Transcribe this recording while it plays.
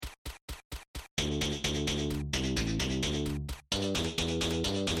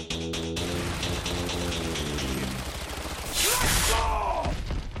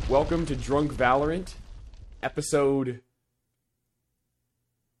Welcome to Drunk Valorant, episode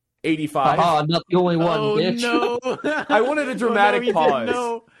 85. I'm not the only one, bitch. No. I wanted a dramatic pause.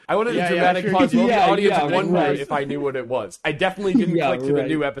 No. I wanted a Yeah, dramatic sure pause. you Well, did. the audience Yeah, wondered right. if I knew what it was. I definitely didn't Yeah, click to the right.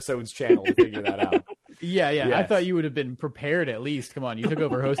 new episodes channel to figure that out. Yeah. I Yes. thought you would have been prepared at least. Come on, you took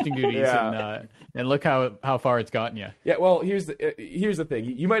over hosting duties, Yeah. and look how far it's gotten you. Yeah, well, here's the thing.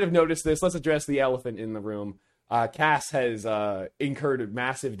 You might have noticed this. Let's address the elephant in the room. Cass has incurred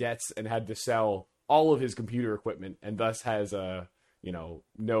massive debts and had to sell all of his computer equipment, and thus has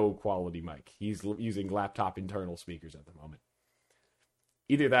no quality mic. He's using laptop internal speakers at the moment.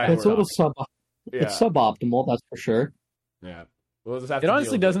 Either that It's or a little yeah, it's suboptimal, that's for sure. yeah. We'll just have It to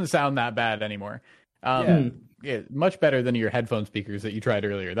honestly deal with doesn't sound that bad anymore. Yeah. Yeah, much better than your headphone speakers that you tried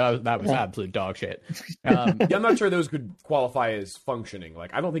earlier. That was Yeah. absolute dog shit. Yeah, I'm not sure those could qualify as functioning.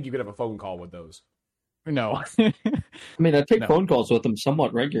 Like, I don't think you could have a phone call with those. No. I mean, I take No. phone calls with them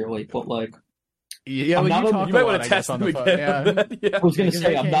somewhat regularly, but like, Yeah, I'm well, not you on- talk You might a want lot, to I test guess, on them the phone. again. Yeah. Yeah. I was gonna Because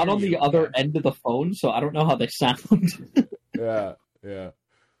say, I I'm can't not hear on the you. other Yeah. end of the phone, so I don't know how they sound. Yeah.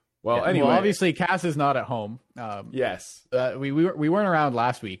 Well, Yeah, anyway. well, obviously Cass is not at home. Yes. We weren't around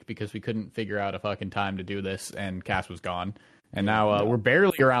last week because we couldn't figure out a fucking time to do this, and Cass was gone. And now we're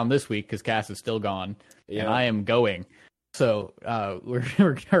barely around this week because Cass is still gone, Yeah. and I am going. So we're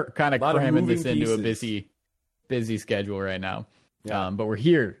kind of Lot of cramming this moving into a pieces. busy schedule right now. Yeah. But we're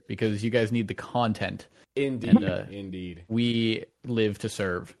here because you guys need the content. Indeed. and, Indeed. We live to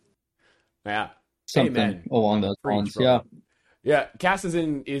serve. Yeah. Something Amen. along those Preach, lines. brother. Yeah. Yeah. Cass is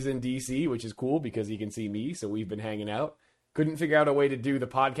in DC, which is cool because he can see me, so we've been hanging out. Couldn't figure out a way to do the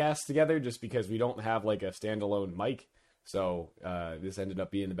podcast together just because we don't have like a standalone mic. So this ended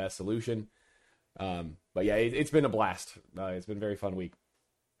up being the best solution. But yeah, it's been a blast. It's been a very fun week.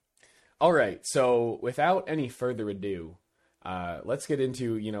 All right, so without any further ado, let's get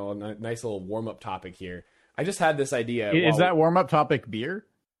into a nice little warm up topic here. I just had this idea. Is that warm up topic beer?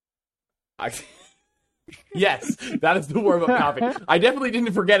 Yes, that is the warm up topic. I definitely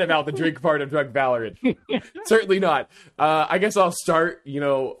didn't forget about the drink part of Drunk Valorant. Certainly not. I guess I'll start.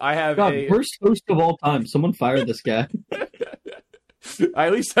 I have God, worst host of all time. Someone fire this guy.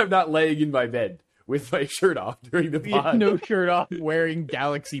 At least I'm not laying in my bed with my shirt off during the pod. No shirt off, wearing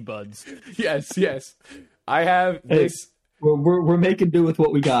Galaxy Buds. Yes. I have this. We're making do with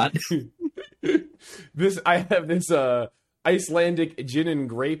what we got. I have this Icelandic gin and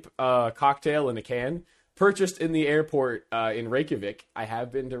grape cocktail in a can, purchased in the airport in Reykjavik. I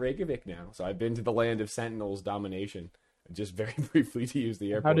have been to Reykjavik now, so I've been to the land of Sentinel's domination. Just very briefly to use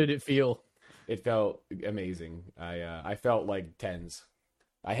the airport. How did it feel? It felt amazing. I felt like tens.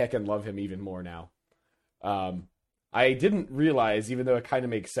 I heckin' love him even more now. I didn't realize, even though it kind of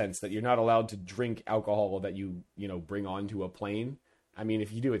makes sense, that you're not allowed to drink alcohol that you bring onto a plane. I mean,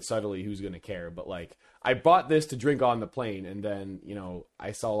 if you do it subtly, who's gonna care? But like, I bought this to drink on the plane, and then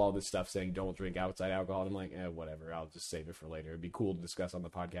I saw all this stuff saying don't drink outside alcohol. And I'm like, whatever. I'll just save it for later. It'd be cool to discuss on the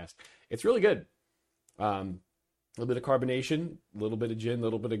podcast. It's really good. A little bit of carbonation, a little bit of gin, a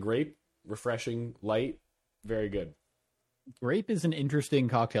little bit of grape, refreshing, light, very good. Grape is an interesting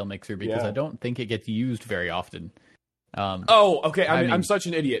cocktail mixer because Yeah. I don't think it gets used very often. Oh, okay. I mean- I'm such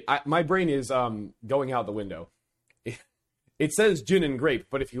an idiot. My brain is going out the window. It says gin and grape,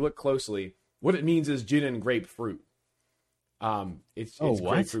 but if you look closely, what it means is gin and grapefruit. It's what?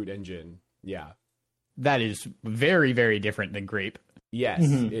 grapefruit and gin. Yeah. That is very, very different than grape. Yes,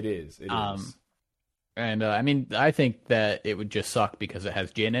 Mhm. it is. It is. And I mean, I think that it would just suck because it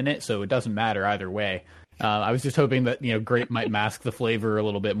has gin in it, so it doesn't matter either way. I was just hoping that grape might mask the flavor a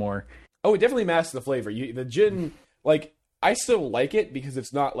little bit more. Oh, it definitely masks the flavor. The gin, like, I still like it because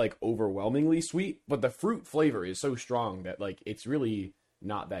it's not like overwhelmingly sweet, but the fruit flavor is so strong that like it's really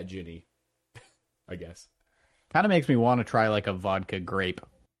not that ginny. I guess. Kind of makes me want to try like a vodka grape.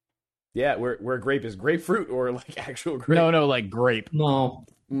 Yeah, where grape is grapefruit or like actual grape. No, like grape. No.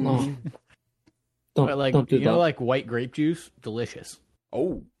 Mm. But like don't do that. like white grape juice, delicious.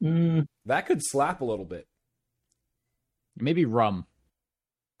 Oh, Mm, that could slap a little bit. Maybe rum.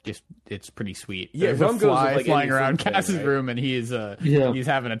 Just it's pretty sweet. Yeah, There's rum a goes with, fly like, flying any around fruit thing, Cass's right? room, and he's yeah. he's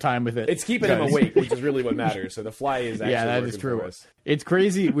having a time with it. It's keeping him Guys. awake, which is really what matters. So the fly is actually Yeah, that is working true. for us. It's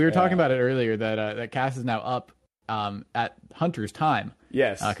crazy. We were Yeah. talking about it earlier that Cass is now up at Hunter's time.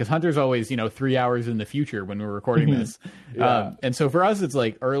 Yes. Because Hunter's always, 3 hours in the future when we're recording this. Yeah. And so for us, it's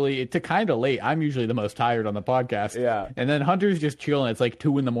like early to kind of late. I'm usually the most tired on the podcast. Yeah. And then Hunter's just chilling. It's like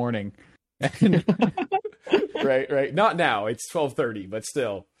 2 a.m. And Right. Not now. It's 12:30, but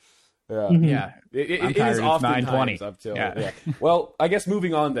still. Yeah. Mhm. yeah. It I'm is tired. It's often 9:20. times up till Yeah. Well, I guess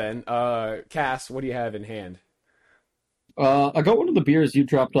moving on then. Cass, what do you have in hand? I got one of the beers you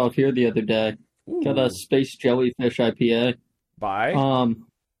dropped off here the other day. Got a Ooh. Space Jellyfish IPA. Bye.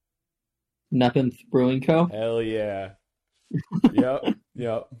 Nepenthe Brewing Co. Hell yeah. Yep.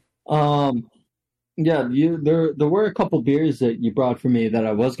 Yeah, there were a couple beers that you brought for me that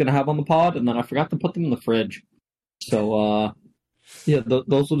I was gonna have on the pod, and then I forgot to put them in the fridge. So,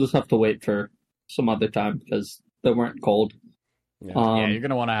 those will just have to wait for some other time because they weren't cold. Yeah. You're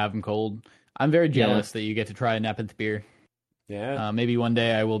gonna want to have them cold. I'm very jealous that you get to try a Nepenthe beer. Yeah. Maybe one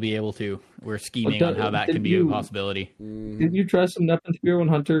day I will be able to. We're scheming on how that did could be a possibility. Mhm. Did you try some Nepenthe beer when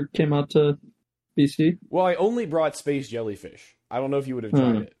Hunter came out to BC? Well, I only brought Space Jellyfish. I don't know if you would have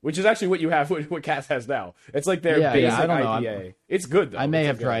tried it, which is actually what you have, what Cass has now. It's like their basic I don't know. IPA. It's good though. I may It's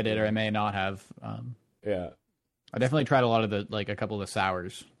have a tried good it, or I may not have. Yeah. I definitely tried a lot of a couple of the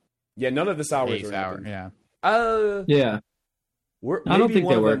sours. Yeah, none of the sours A were sour, Nepenthe. yeah. Yeah. Maybe I don't think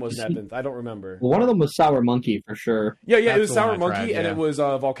one they of were. them was Nepenthe. I don't remember. Well, one of them was Sour Monkey for sure. Yeah, it That's was the Sour one I Monkey, tried, and yeah. it was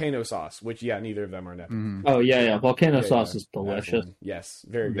Volcano Sauce, which, neither of them are Nepenthe. Mhm. Oh yeah. Volcano Yeah, sauce yeah, is that's delicious. one. Yes,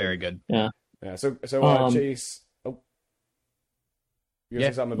 very good. Very good. Yeah, so Chase... Oh. You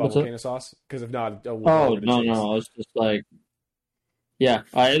gonna say something about what's up? Volcano Sauce? Because if not... we'll go Oh over to no, Chase. I was just like, yeah.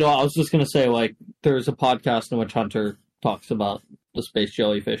 I was just gonna say like, there's a podcast in which Hunter talks about the Space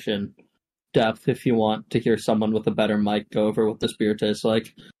Jellyfish in depth. If you want to hear someone with a better mic go over what this beer tastes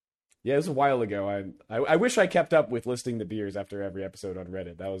like. Yeah, it was a while ago. I wish I kept up with listing the beers after every episode on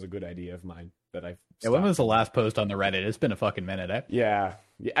Reddit. That was a good idea of mine that I... Yeah, when was the last post on the Reddit? It's been a fucking minute, eh? Yeah.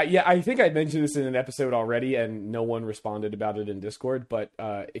 I think I mentioned this in an episode already, and no one responded about it in Discord. But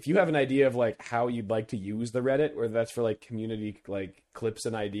if you have an idea of like how you'd like to use the Reddit, whether that's for like community like clips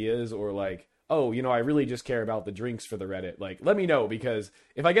and ideas, or like, oh, I really just care about the drinks for the Reddit, like, let me know, because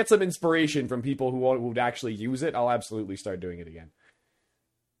if I get some inspiration from people who would actually use it, I'll absolutely start doing it again.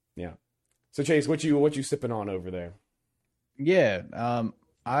 Yeah. So Chase, what you sipping on over there? Yeah.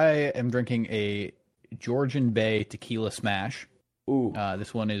 I am drinking a Georgian Bay Tequila Smash. Ooh.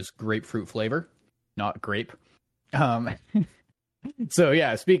 This one is grapefruit flavor, not grape. So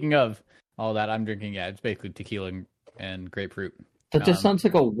yeah, speaking of all that, I'm drinking, it's basically tequila and grapefruit. That just sounds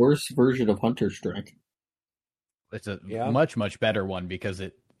like a worse version of Hunter's drink. It's a Yeah. much, much better one because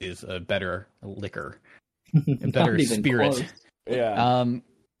it is a better liquor, a Not better even spirit. close. Yeah.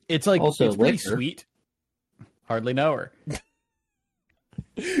 It's like, Also it's pretty liquor. sweet. Hardly know her.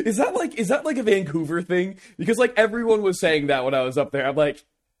 Is that like a Vancouver thing? Because like everyone was saying that when I was up there. I'm like,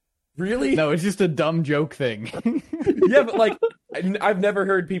 really? No, it's just a dumb joke thing. Yeah, but like I've never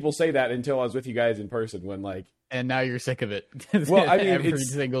heard people say that until I was with you guys in person. When like, And now you're sick of it. Well, I mean, every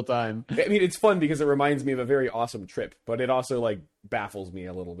it's- single time. it's fun because it reminds me of a very awesome trip, but it also like baffles me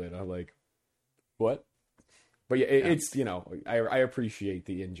a little bit. I'm like, what? But yeah, it's I appreciate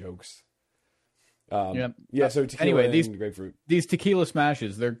the in jokes. Yeah. So tequila Anyway, and grapefruit. These tequila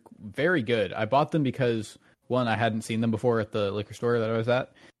smashes, they're very good. I bought them because, one, I hadn't seen them before at the liquor store that I was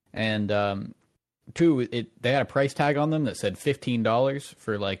at, and two, they had a price tag on them that said $15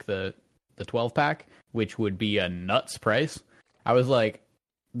 for like the 12 pack, which would be a nuts price. I was like,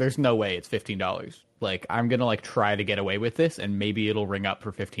 there's no way it's $15. Like, I'm gonna like try to get away with this, and maybe it'll ring up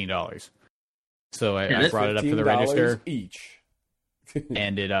for $15. So I brought it up to the $15 register, each.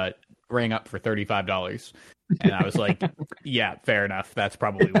 and it rang up for $35. And I was like, yeah, fair enough. That's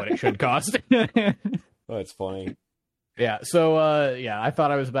probably what it should cost. Oh, that's funny. Yeah. So, I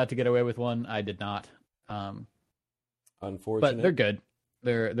thought I was about to get away with one. I did not. Unfortunate. But they're good.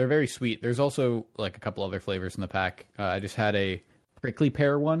 They're very sweet. There's also like a couple other flavors in the pack. I just had a prickly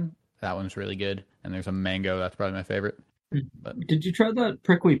pear one. That one's really good. And there's a mango. That's probably my favorite. But Did you try that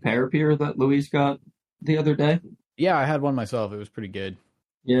prickly pear beer that Louise got the other day? yeah, I had one myself. It was pretty good.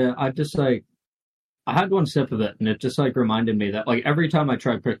 Yeah, I had one sip of it, and it just like reminded me that like every time I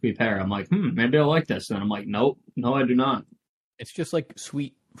try prickly pear, I'm like, maybe I'll like this. And I'm like, nope, no, I do not. It's just like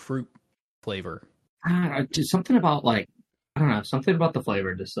sweet fruit flavor. Just something about like, I don't know, something about the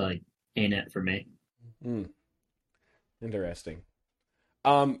flavor just like ain't it for me. Interesting.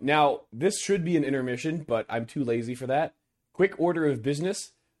 Now this should be an intermission, but I'm too lazy for that. Quick order of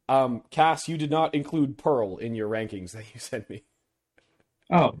business. Cass, you did not include Pearl in your rankings that you sent me.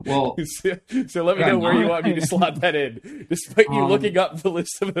 Oh well, So let me know where you want me to slot that in. Despite you looking up the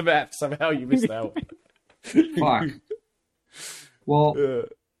list of the maps, somehow you missed out. fuck. Well, We're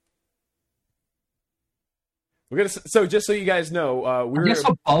gonna. So just so you guys know, we're I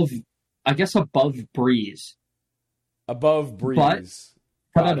guess above Breeze. above Breeze.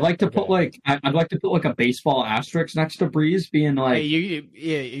 But Got I'd it. like to Okay. put I'd like to put like a baseball asterisk next to Breeze, being like, Hey,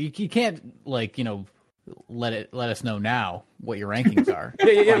 you can't like let us know now what your rankings are.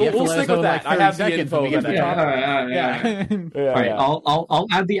 Yeah. You have to We'll let us stick know with in, that. like, I have 30 the seconds when info. we get to the Yeah, top. all right. Yeah, All right, yeah. I'll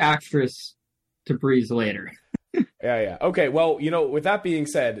add the asterisk to Breeze later. Yeah. Okay, well, with that being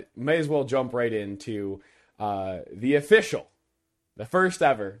said, may as well jump right into the first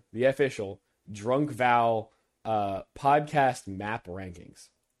ever, the official Drunk Val podcast map rankings.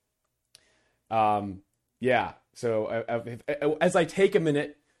 Yeah, so as I take a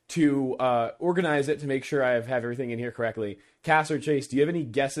minute to organize it to make sure I have everything in here correctly, Cass or Chase, do you have any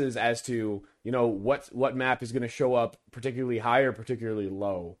guesses as to, what map is going to show up particularly high or particularly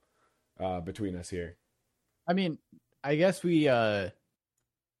low between us here? I mean, I guess we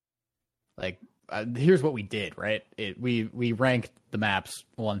here's what we did, right? We ranked the maps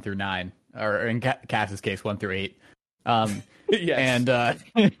 1 through 9, or in Cass's case 1 through 8. Yes.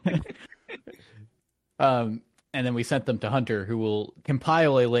 And then we sent them to Hunter, who will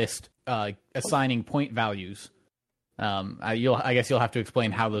compile a list assigning point values. I guess you'll have to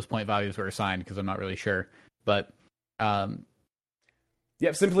explain how those point values were assigned, because I'm not really sure. But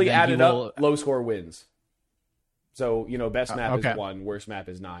simply then add he it will- up, low score wins. So, best map okay. is 1, worst map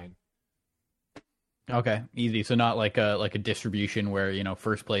is 9. Okay, easy. So not like a distribution where,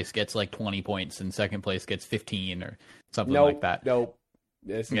 first place gets like 20 points and second place gets 15 or something like that. Nope.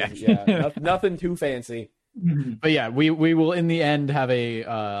 Nothing too fancy. But yeah, we will in the end have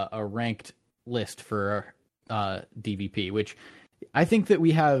a ranked list for DVP, which I think that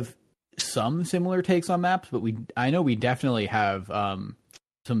we have some similar takes on maps, but I know we definitely have some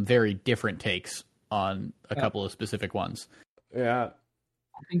very different takes on a couple of specific ones. Yeah.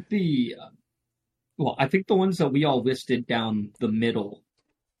 I think the ones that we all listed down the middle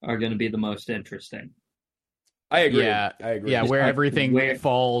are going to be the most interesting. I agree. Yeah, I agree. Yeah, Just where like everything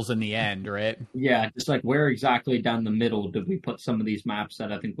falls in the end, right? Yeah, just like where exactly down the middle did we put some of these maps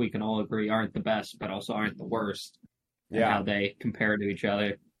that I think we can all agree aren't the best, but also aren't the worst, and how they compare to each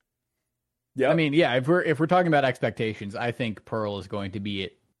other. Yeah. I mean, yeah, if we're talking about expectations, I think Pearl is going to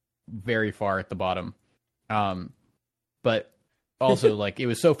be very far at the bottom. But also, like, it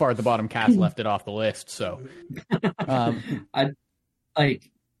was so far at the bottom, Cass left it off the list. So, I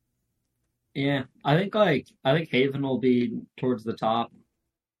think Haven will be towards the top,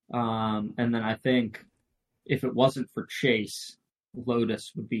 and then I think if it wasn't for Chase,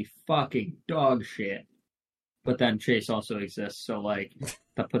 Lotus would be fucking dog shit. But then Chase also exists, so like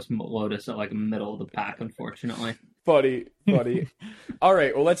that puts Lotus at like middle of the pack, unfortunately. Funny. All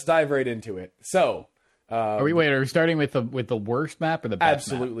right, well, let's dive right into it. So, are we starting with the worst map or the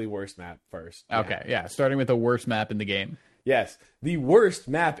best absolutely worst map first? Yeah. Okay, yeah, starting with the worst map in the game. Yes, the worst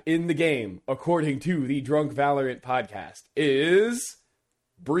map in the game, according to the Drunk Valorant podcast, is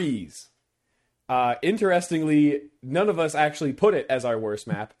Breeze. Interestingly, none of us actually put it as our worst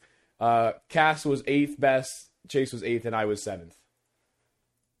map. Cass was 8th best, Chase was 8th, and I was 7th.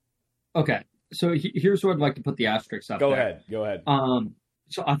 Okay, so here's where I'd like to put the asterisk up. Go ahead.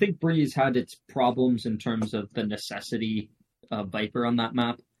 So I think Breeze had its problems in terms of the necessity of Viper on that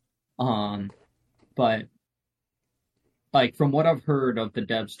map. But like from what I've heard of the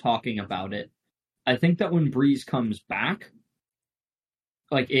devs talking about it, I think that when Breeze comes back,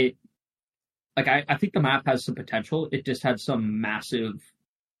 I think the map has some potential. It just had some massive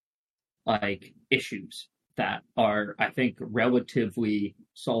issues that are, I think, relatively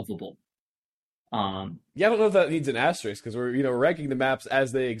solvable. I don't know if that needs an asterisk, because we're ranking the maps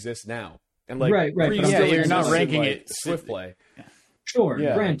as they exist now, and right. Breeze But you're not ranking it Swift play. Sure,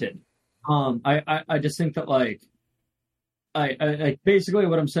 Yeah. granted. I just think that I basically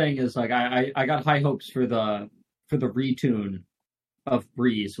what I'm saying is I got high hopes for the retune of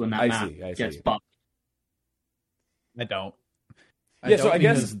Breeze when that map gets buffed. I don't. So I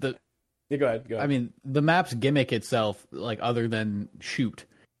guess go ahead. I mean, the map's gimmick itself, like other than shoot,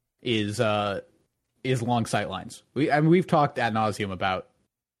 is long sight lines. We've talked ad nauseum about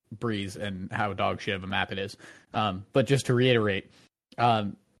Breeze and how dog shit of a map it is. But just to reiterate,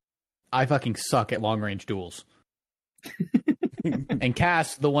 I fucking suck at long range duels. And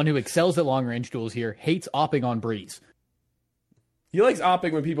Cass, the one who excels at long range duels here, hates opping on Breeze. He likes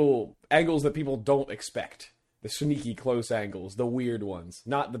opping when angles that people don't expect. The sneaky close angles, the weird ones,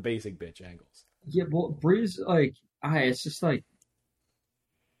 not the basic bitch angles. Yeah, well, Breeze, it's just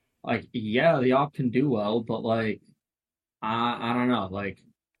yeah, the op can do well, but I don't know,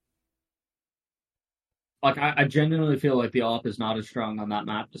 I genuinely feel like the op is not as strong on that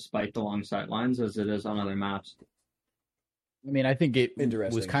map, despite the long sight lines, as it is on other maps. I mean, I think it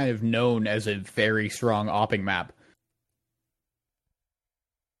was kind of known as a very strong opping map.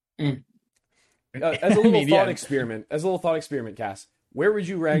 As a little thought experiment, Cass, where would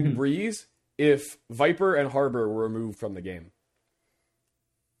you rank Breeze if Viper and Harbor were removed from the game.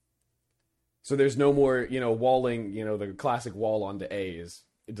 So there's no more, walling, the classic wall onto A is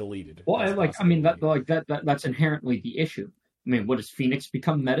deleted. Well, that's inherently the issue. I mean, what does Phoenix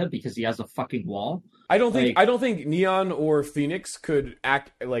become meta because he has a fucking wall? I don't think Neon or Phoenix could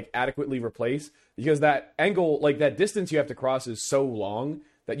adequately replace, because that angle, that distance you have to cross is so long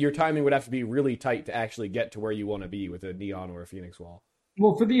that your timing would have to be really tight to actually get to where you want to be with a Neon or a Phoenix wall.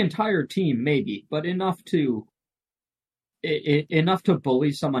 Well, for the entire team, maybe, but enough to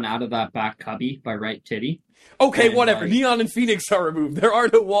bully someone out of that back cubby by right titty. Okay, and whatever. Neon and Phoenix are removed. There are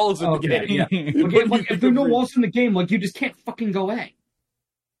no walls in the game. Yeah. If there are no walls in the game, you just can't fucking go A.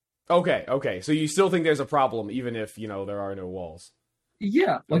 Okay. So you still think there's a problem, even if there are no walls?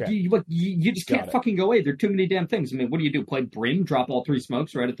 Yeah, you just can't fucking go A. There are too many damn things. I mean, what do you do? Play Brim, drop all 3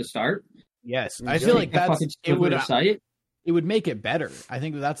 smokes right at the start? Yes, I feel like it would make it better. I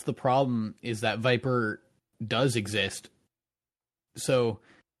think that's the problem, is that Viper does exist. So,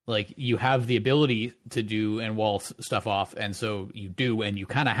 you have the ability to do and wall stuff off, and so you do, and you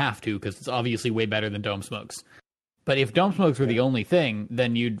kind of have to, because it's obviously way better than Dome Smokes. But if Dome Smokes were the only thing,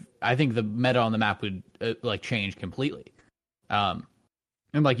 then I think the meta on the map would change completely.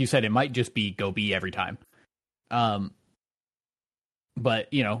 And like you said, it might just be go B every time. But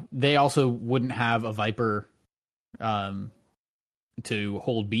they also wouldn't have a Viper to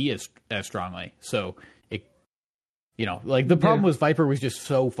hold B as strongly. So the problem was Viper was just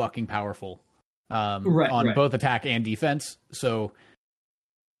so fucking powerful on both attack and defense. So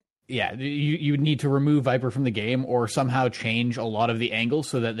yeah, you need to remove Viper from the game, or somehow change a lot of the angles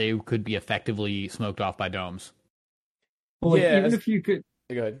so that they could be effectively smoked off by domes. Well, even if you could,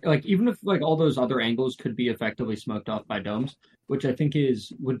 go ahead. Even if all those other angles could be effectively smoked off by domes, which I think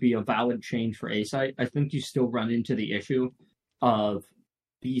would be a valid change for A site, I think you still run into the issue of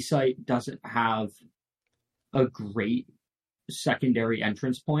B site doesn't have a great secondary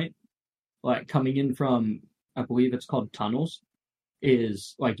entrance point. Coming in from, I believe it's called tunnels,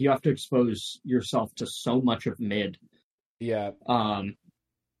 is you have to expose yourself to so much of mid. Yeah. To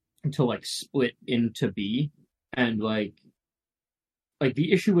split into B, and the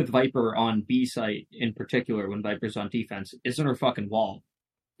issue with Viper on B site in particular, when Viper's on defense, isn't her fucking wall.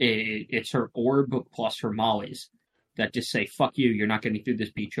 It's her orb plus her mollies that just say, fuck you, you're not getting through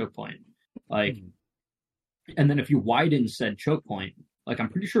this B choke point. And then if you widen said choke point, I'm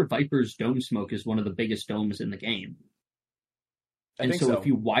pretty sure Viper's dome smoke is one of the biggest domes in the game. And so if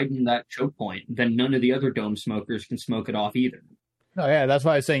you widen that choke point, then none of the other dome smokers can smoke it off either. Oh yeah, that's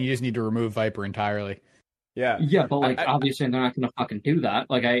why I was saying you just need to remove Viper entirely. Yeah. Yeah, but obviously they're not gonna fucking do that.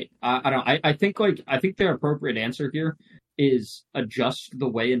 I think the appropriate answer here is adjust the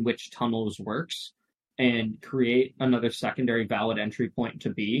way in which tunnels works and create another secondary valid entry point to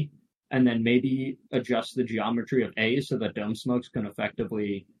B, and then maybe adjust the geometry of A so that dome smokes can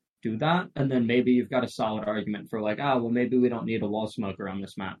effectively do that, and then maybe you've got a solid argument for maybe we don't need a wall smoker on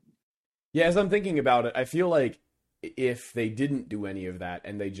this map. Yeah, as I'm thinking about it, I feel like if they didn't do any of that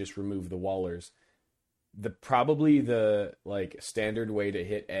and they just remove the wallers, probably the standard way to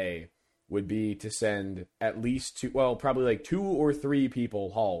hit A would be to send at least 2 or 3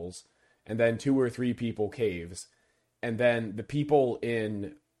 people halls, and then 2 or 3 people caves, and then the people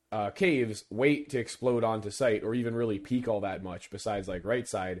in caves wait to explode onto site, or even really peek all that much besides right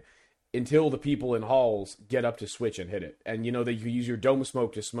side, until the people in halls get up to switch and hit it. And that you use your dome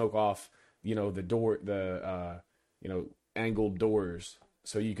smoke to smoke off the door, angled doors,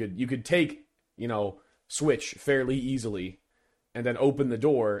 so you could take switch fairly easily and then open the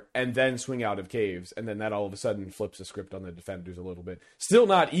door and then swing out of caves, and then that all of a sudden flips the script on the defenders a little bit. Still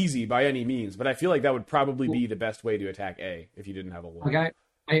not easy by any means, but I feel like that would probably be the best way to attack A if you didn't have a wall.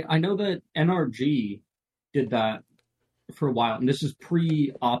 I know that NRG did that for a while, and this is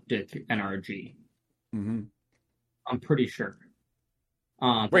pre-optic NRG. Mm-hmm. I'm pretty sure.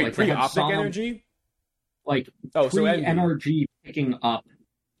 Wait, pre-optic energy? NRG picking up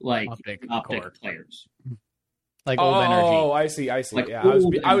optic players. Old energy. Oh, I see. Yeah,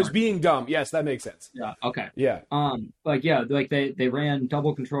 I was being dumb. Yes, that makes sense. Yeah. Okay. Yeah. They ran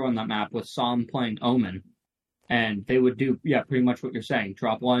double control on that map with Som playing Omen, and they would do pretty much what you're saying.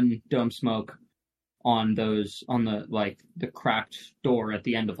 Drop 1 dome smoke on the cracked door at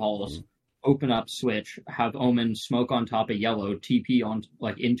the end of halls. Open up switch, have Omen smoke on top of yellow, TP on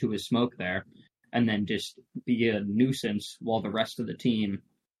into his smoke there, and then just be a nuisance while the rest of the team.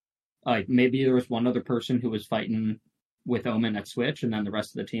 Maybe there was one other person who was fighting with Omen at switch, and then the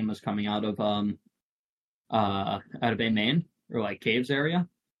rest of the team was coming out of A main or caves area,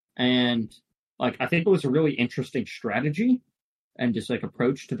 and I think it was a really interesting strategy and just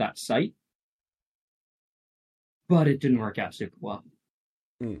approach to that site. but it didn't work out super well.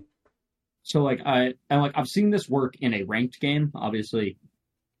 Mm. So I've seen this work in a ranked game. Obviously,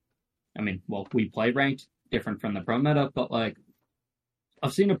 I mean, well, we play ranked, different from the pro meta, but like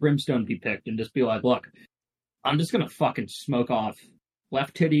I've seen a Brimstone be picked and just be like, look, I'm just gonna fucking smoke off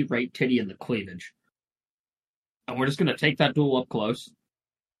left titty, right titty, and the cleavage. And we're just gonna take that duel up close.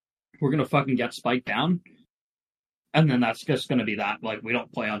 We're gonna fucking get spiked down. And then that's just gonna be that. Like, we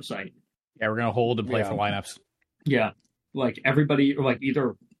don't play on site. Yeah, we're gonna hold and play for lineups. Yeah. Like everybody, or like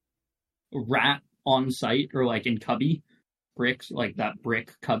either rat on site or like in cubby bricks, like that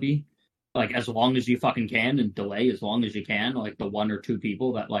brick cubby, like as long as you fucking can, and delay as long as you can, like the 1 or 2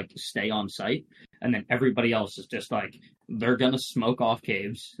 people that like stay on site, and then everybody else is just like, they're gonna smoke off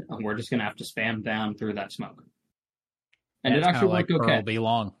caves and we're just gonna have to spam down through that smoke. And it actually worked okay. Pearl be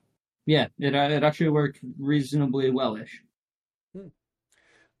long. Yeah, it actually worked reasonably well-ish.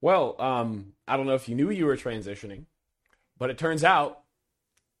 Well, I don't know if you knew you were transitioning, but it turns out,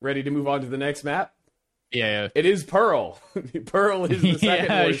 ready to move on to the next map? Yeah. It is Pearl. Pearl is the second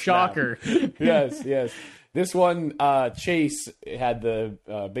worst shocker. Yes. This one, Chase had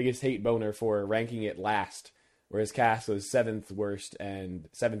the biggest hate boner for ranking it last, whereas Cass was 7th worst and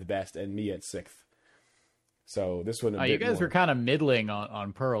 7th best, and me at 6th. So this one, you guys were kind of middling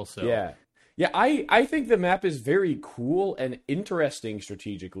on Pearl, so yeah. I think the map is very cool and interesting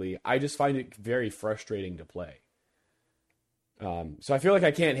strategically. I just find it very frustrating to play. So I feel like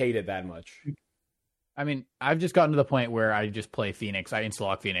I can't hate it that much. I mean, I've just gotten to the point where I just play Phoenix. I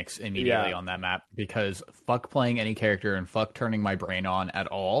insta-lock Phoenix immediately on that map because fuck playing any character and fuck turning my brain on at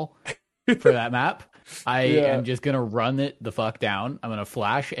all for that map. I am just going to run it the fuck down. I'm going to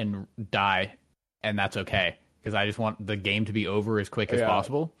flash and die, and that's okay because I just want the game to be over as quick as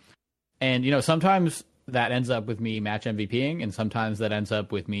possible. And, sometimes that ends up with me match MVPing, and sometimes that ends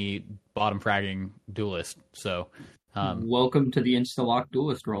up with me bottom fragging duelist. So... welcome to the insta-lock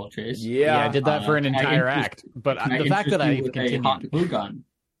duelist role, Chase. Yeah, I did that for an entire act. But the fact that I even continued... a hot glue gun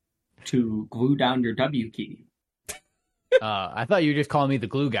to glue down your W key. I thought you were just calling me the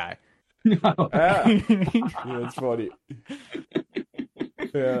glue guy. No. That's funny.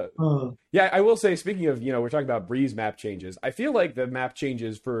 Yeah, I will say, speaking of, we're talking about Breeze map changes. I feel like the map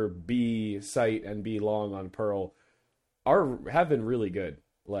changes for B site and B long on Pearl have been really good.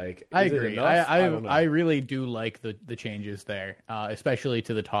 Like, I agree. I really do like the changes there, especially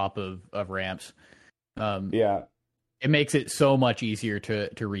to the top of ramps. It makes it so much easier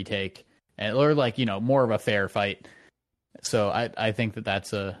to retake, or like more of a fair fight. So I think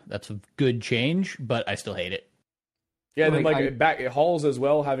that's a good change, but I still hate it. Yeah, and then back halls as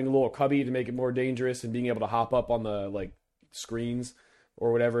well, having a little cubby to make it more dangerous, and being able to hop up on the screens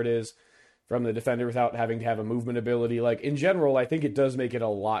or whatever it is from the defender without having to have a movement ability. Like, in general, I think it does make it a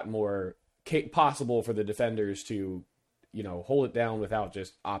lot more possible for the defenders to, hold it down without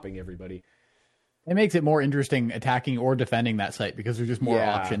just opping everybody. It makes it more interesting attacking or defending that site because there's just more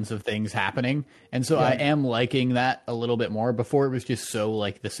options of things happening. And so I am liking that a little bit more. Before, it was just so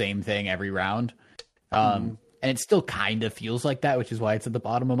the same thing every round. And it still kind of feels like that, which is why it's at the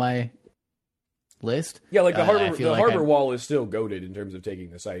bottom of my list. Yeah, the harbor wall is still goated in terms of taking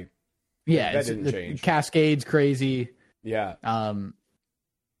the site. Yeah, that didn't change. Cascade's crazy. Yeah. Harbor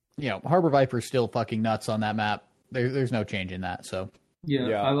Viper's still fucking nuts on that map. There's no change in that. So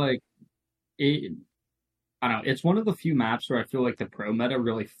yeah. I like it. I don't know. It's one of the few maps where I feel like the pro meta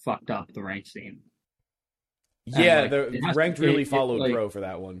really fucked up the ranked scene. Yeah, the ranked really followed pro for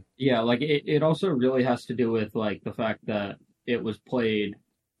that one. Yeah, it also really has to do with the fact that it was played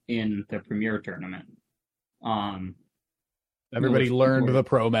in the Premier tournament. Everybody learned the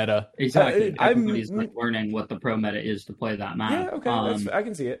pro meta. Exactly. Everybody's learning what the pro meta is to play that map. Yeah, okay, I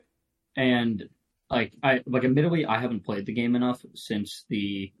can see it. And admittedly, I haven't played the game enough since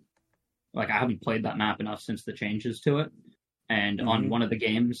I haven't played that map enough since the changes to it. And on one of the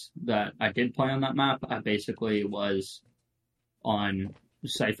games that I did play on that map, I basically was on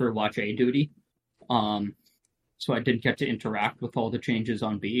Cypher Watch A duty. So I didn't get to interact with all the changes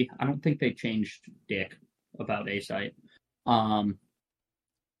on B. I don't think they changed dick about A site. And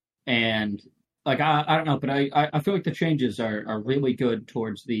I don't know, but I feel like the changes are really good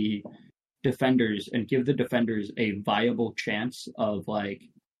towards the defenders and give the defenders a viable chance of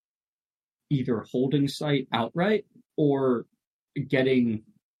either holding site outright or getting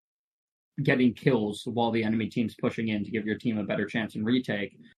kills while the enemy team's pushing in to give your team a better chance in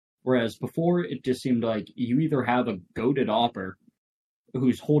retake. Whereas before, it just seemed like you either have a goated opper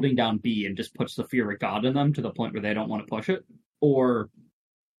who's holding down B and just puts the fear of God in them to the point where they don't want to push it, or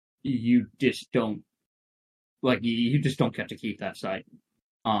you just don't get to keep that site.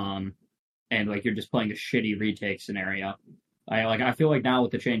 and like you're just playing a shitty retake scenario. I feel like now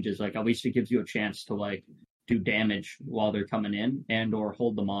with the changes, like at least it gives you a chance to like do damage while they're coming in and or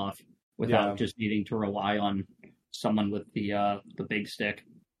hold them off without just needing to rely on someone with the big stick.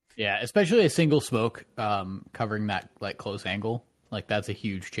 Yeah, especially a single smoke covering that like close angle. Like that's a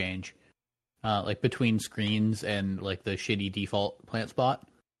huge change. Like between screens and like the shitty default plant spot.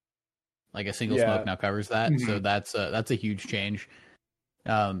 Like a single smoke now covers that. Mm-hmm. So that's a huge change.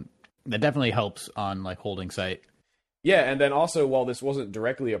 That definitely helps on like holding site. Yeah, and then also while this wasn't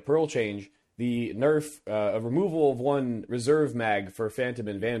directly a Pearl change, the nerf of removal of one reserve mag for Phantom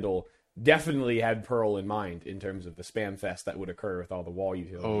and Vandal definitely had Pearl in mind in terms of the spam fest that would occur with all the wall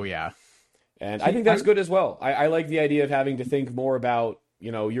utility. Oh yeah. And I think that's good as well. I like the idea of having to think more about,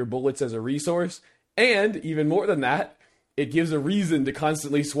 your bullets as a resource. And even more than that, it gives a reason to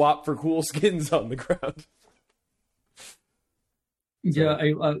constantly swap for cool skins on the ground. Yeah,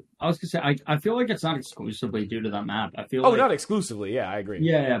 I was gonna say I feel like it's not exclusively due to that map. I feel not exclusively. Yeah, I agree.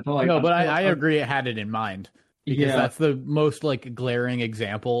 Yeah, but like, I agree. It had it in mind because that's the most like glaring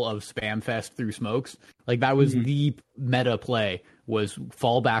example of spam fest through smokes. Like that was the meta play was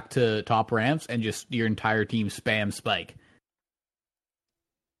fall back to top ramps and just your entire team spam spike.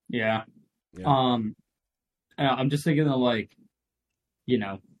 Yeah. I'm just thinking of like,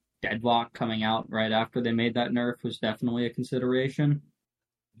 Deadlock coming out right after they made that nerf was definitely a consideration.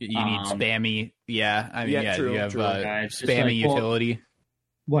 You need spammy, I mean, true, you have spammy like, utility.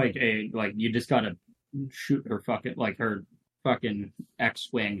 Like you just gotta shoot her fucking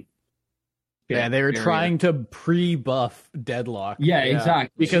X-wing. Yeah, they were trying to pre-buff Deadlock. Yeah,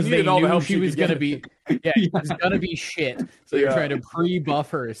 exactly. Because they knew she was gonna be, she was gonna be shit. So they're trying to pre-buff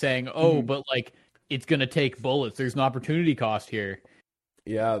her, saying, but like it's gonna take bullets. There's an opportunity cost here.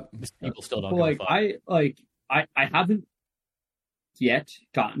 Yeah, people still don't. Like I haven't yet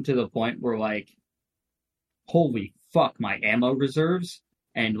gotten to the point where like, holy fuck, my ammo reserves,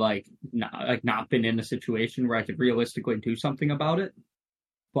 and like not been in a situation where I could realistically do something about it.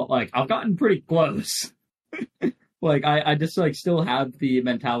 But like I've gotten pretty close. Like I just like still have the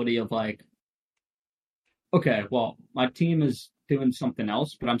mentality of like, okay, well my team is doing something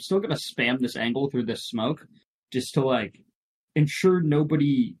else, but I'm still gonna spam this angle through this smoke just to like ensure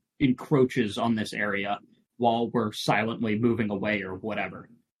nobody encroaches on this area while we're silently moving away or whatever,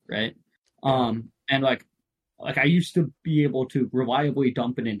 right? And like I used to be able to reliably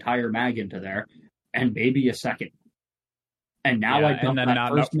dump an entire mag into there and maybe a second. And now I dump that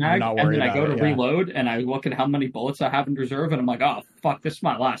first mag, and then I go to reload, and I look at how many bullets I have in reserve, and I'm like, oh, fuck, this is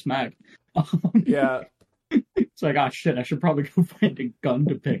my last mag. It's like, oh, shit, I should probably go find a gun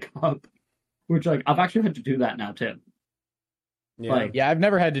to pick up. Which, like, I've actually had to do that now, too. Yeah, I've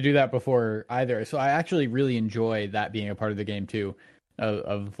never had to do that before either. So I actually really enjoy that being a part of the game too,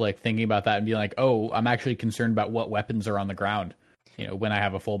 of like thinking about that and being like, oh, I'm actually concerned about what weapons are on the ground, when I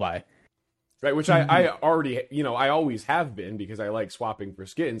have a full buy. Right, which I already, I always have been because I like swapping for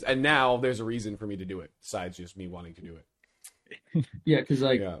skins, and now there's a reason for me to do it besides just me wanting to do it. Yeah, because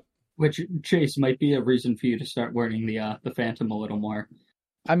which Chase might be a reason for you to start learning the Phantom a little more.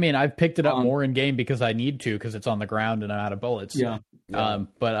 I mean, I've picked it up more in game because I need to, because it's on the ground and I'm out of bullets. Yeah.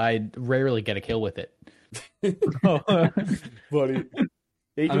 But I rarely get a kill with it. Buddy.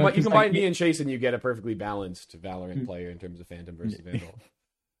 You can combine me and Chase and you get a perfectly balanced Valorant player in terms of Phantom versus Vandal.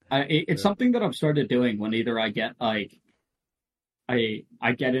 It's something that I've started doing when either I get like I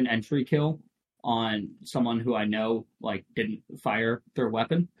get an entry kill on someone who I know like didn't fire their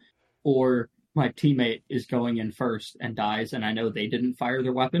weapon, or my teammate is going in first and dies, and I know they didn't fire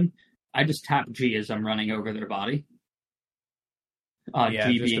their weapon. I just tap G as I'm running over their body.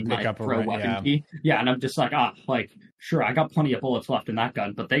 G being my pro weapon key. Yeah, and I'm just like, sure, I got plenty of bullets left in that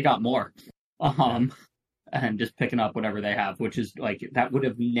gun, but they got more. And just picking up whatever they have, which is like, that would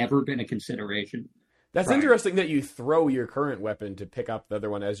have never been a consideration. That's interesting that you throw your current weapon to pick up the other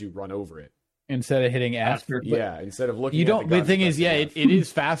one as you run over it. Instead of hitting F. Yeah, instead of looking at the gun. The thing is, it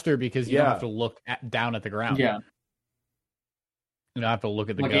is faster because you don't have to look down at the ground. Yeah. You don't have to look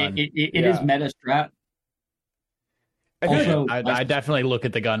at the gun. It is meta strat. I definitely look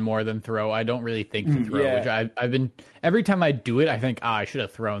at the gun more than throw. I don't really think to throw, which I've been, every time I do it, I think, I should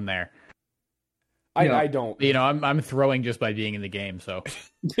have thrown there. I don't. I'm throwing just by being in the game, so.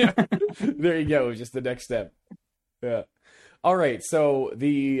 There you go, just the next step. Yeah. All right, so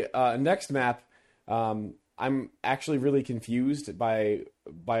the next map, I'm actually really confused by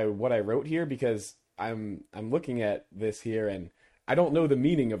what I wrote here because I'm looking at this here and I don't know the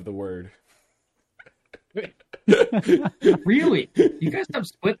meaning of the word. Really? You guys have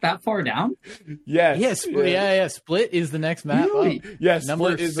split that far down? Yes. Yeah. Split is the next map Really? up. Yes.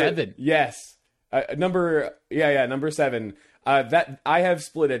 Number Split is 7. Yes. Number 7. That I have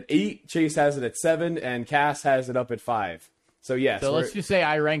Split at 8. Chase has it at 7, and Cass has it up at 5. So yes. So let's just say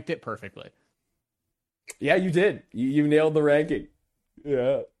I ranked it perfectly. Yeah, you did. You nailed the ranking.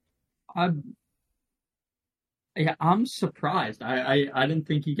 Yeah. I'm surprised. I didn't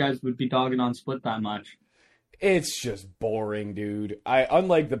think you guys would be dogging on Split that much. It's just boring, dude.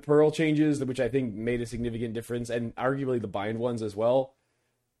 Unlike the Pearl changes, which I think made a significant difference, and arguably the Bind ones as well.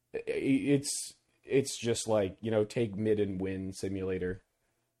 It's just like, take mid and win simulator.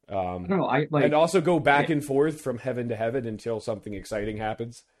 No, and also go back and forth from heaven to heaven until something exciting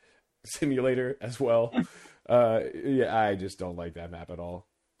happens. Simulator as well. I just don't like that map at all.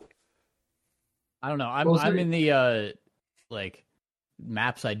 I don't know. I'm in the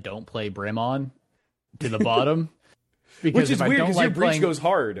maps I don't play Brim on to the bottom. Which is weird because your breach goes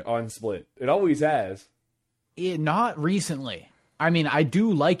hard on Split. It always has. Not recently. I mean, I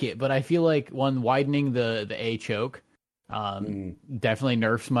do like it, but I feel like widening the A choke definitely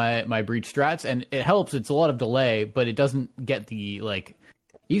nerfs my breach strats, and it helps. It's a lot of delay, but it doesn't get the it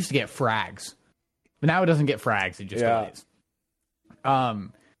used to get frags, but now it doesn't get frags. It just delays.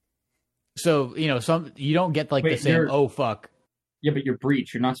 So you don't get the same. Oh fuck. Yeah, but your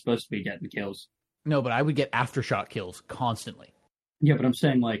breach, you're not supposed to be getting kills. No, but I would get aftershock kills constantly. Yeah, but I'm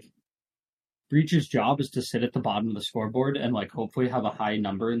saying Breach's job is to sit at the bottom of the scoreboard and hopefully have a high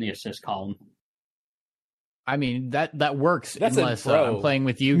number in the assist column. I mean that works. That's unless I'm playing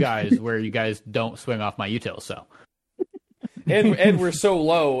with you guys where you guys don't swing off my util. So, and we're so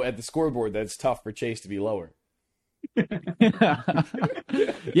low at the scoreboard that it's tough for Chase to be lower.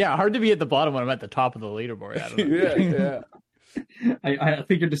 Yeah, hard to be at the bottom when I'm at the top of the leaderboard. I don't know. Yeah. I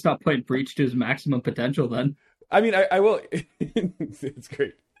think you're just not playing Breach to his maximum potential then. I mean, I will. It's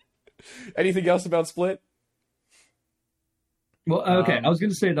great. Anything else about Split? Well, okay. I was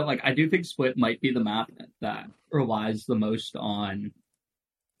going to say that I do think Split might be the map that relies the most on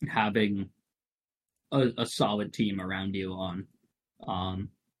having a solid team around you on. And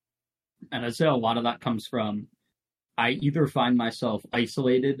I'd say a lot of that comes from I either find myself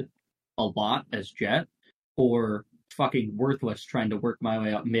isolated a lot as Jet or fucking worthless trying to work my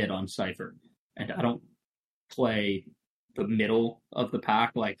way up mid on Cypher. And I don't play the middle of the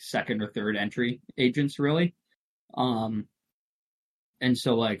pack, second or third entry agents, really. And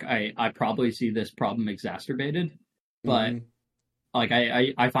so, I probably see this problem exacerbated. But,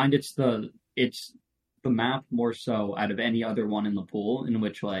 I find it's the map more so out of any other one in the pool in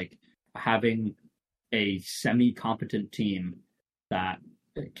which, having a semi-competent team that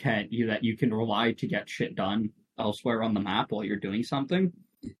you can rely to get shit done elsewhere on the map while you're doing something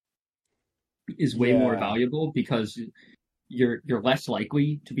is way more valuable because you're less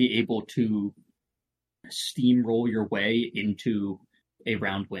likely to be able to steamroll your way into a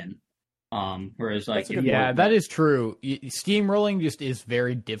round win. Whereas that is true. Steamrolling just is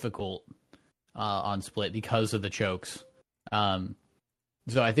very difficult on Split because of the chokes.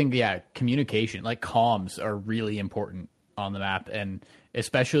 So I think, communication, comms are really important on the map. And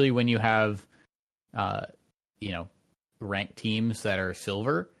especially when you have, ranked teams that are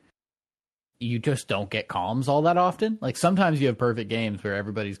silver, you just don't get comms all that often. Sometimes you have perfect games where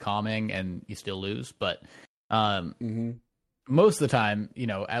everybody's calming and you still lose. But most of the time,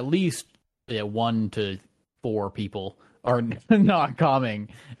 at least 1 to 4 people are not calming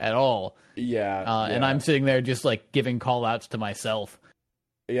at all. And I'm sitting there just giving call outs to myself.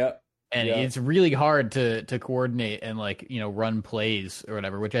 And it's really hard to coordinate and run plays or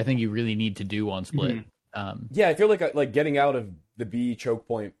whatever, which I think you really need to do on Split. I feel like getting out of the B choke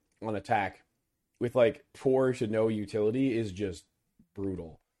point on attack with poor to no utility is just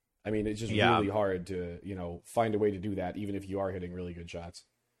brutal. I mean, it's just really hard to find a way to do that, even if you are hitting really good shots.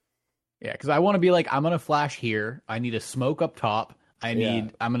 Yeah, because I want to be I'm going to flash here. I need a smoke up top. I'm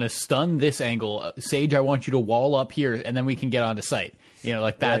going to stun this angle. Sage, I want you to wall up here, and then we can get onto site.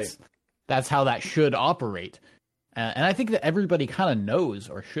 That's how that should operate. And I think that everybody kind of knows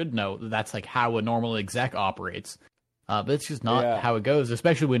or should know that that's how a normal exec operates. But it's just not how it goes,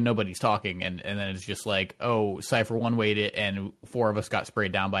 especially when nobody's talking. And then it's just Cypher one-wayed it, and 4 of us got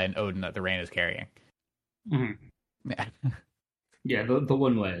sprayed down by an Odin that the Rain is carrying. Mm-hmm. Yeah, the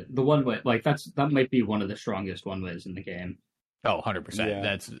one-way. The one-way, that might be one of the strongest one-ways in the game. Oh, 100%. Yeah.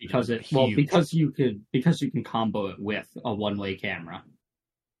 That's because you can combo it with a one-way camera.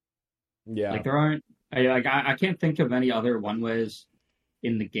 Yeah. There aren't I can't think of any other one-ways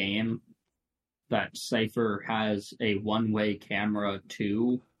in the game that Cypher has a one-way camera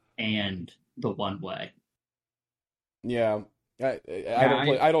to and the one-way. Yeah. I Yeah, don't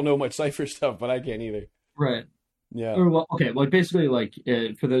play. I don't know much Cypher stuff, but I can't either. Right. Yeah. Or, well, okay, like basically, like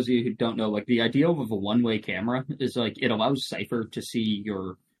for those of you who don't know, like the idea of a one-way camera is like it allows Cypher to see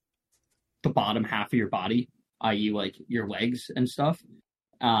the bottom half of your body, i.e., like your legs and stuff.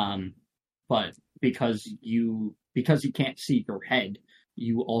 But because you can't see your head,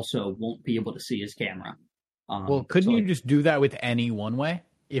 you also won't be able to see his camera. Well, couldn't so, you like, just do that with any one-way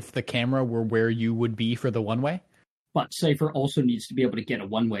if the camera were where you would be for the one-way? But Cypher also needs to be able to get a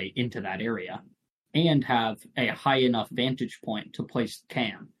one-way into that area and have a high enough vantage point to place the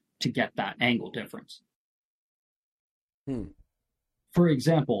cam to get that angle difference. For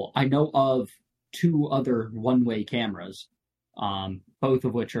example, I know of 2 other one-way cameras, both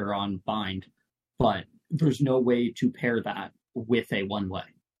of which are on Bind, but there's no way to pair that with a one-way.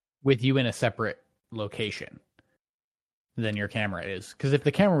 With you in a separate location than your camera is. Because if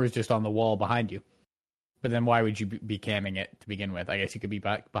the camera was just on the wall behind you, but then why would you be camming it to begin with? I guess you could be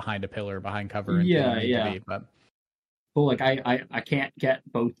behind a pillar, behind cover. And Yeah. But like I can't get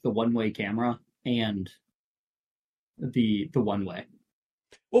both the one-way camera and the one-way.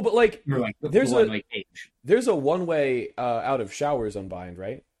 Well, but like, Or like the there's one-way cage. there's a one-way out of showers on Bind,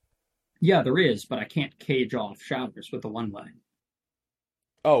 right? Yeah, there is, but I can't cage off showers with the one-way.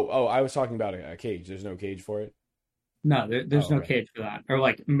 Oh, I was talking about a cage. There's no cage for it. No, there's no okay. cage for that. Or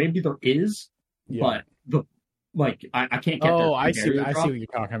like maybe there is, Yeah. but I can't get there. oh, I see what you're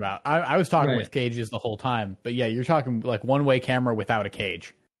talking about. I was talking Right. with cages the whole time, but yeah, you're talking like one-way camera without a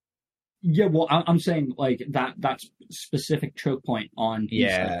cage. Yeah, well, I'm saying like that specific choke point on these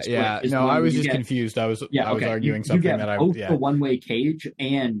sites, like, is the No, one I where was you just get- confused. I was Yeah, okay. arguing you something get that I both the one-way cage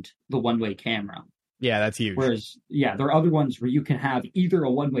and the one-way camera. Yeah, that's huge. Whereas, yeah, there are other ones where you can have either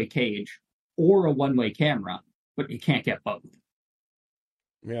a one-way cage or a one-way camera, but you can't get both.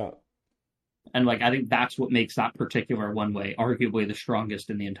 Yeah. And like I think that's what makes that particular one-way arguably the strongest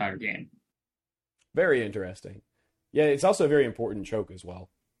in the entire game. Very interesting. Yeah, it's also a very important choke as well.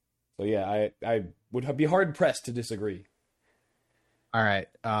 So yeah, I would be hard pressed to disagree. All right,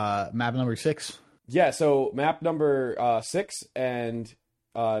 map number 6. Yeah, so map number 6 and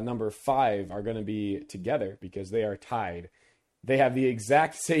number 5 are going to be together because they are tied. They have the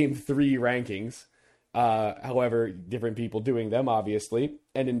exact same 3 rankings, however, different people doing them, obviously.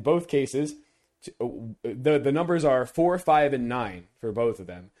 And in both cases, the numbers are 4, 5, and 9 for both of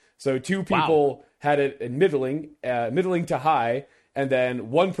them. So 2 people had it in middling to high, and then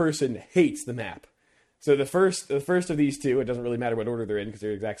 1 person hates the map. So the first of these 2, it doesn't really matter what order they're in because they're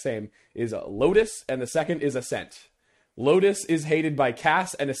the exact same, is Lotus, and the second is Ascent. Lotus is hated by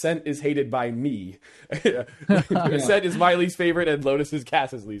Cass, and Ascent is hated by me. Ascent is my least favorite, and Lotus is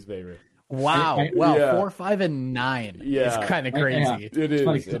Cass's least favorite. Wow, Yeah. 4, 5, and 9 Yeah. is kind of crazy. It is. It's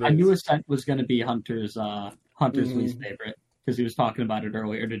funny, 'cause it I is. knew Ascent was going to be Hunter's Mhm. least favorite because he was talking about it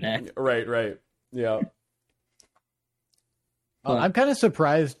earlier today. Right. Yeah. I'm kind of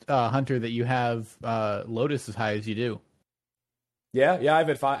surprised, Hunter, that you have Lotus as high as you do. Yeah, I have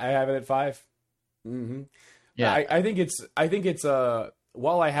it 5. I have it at 5. Mm-hmm. Yeah, I think it's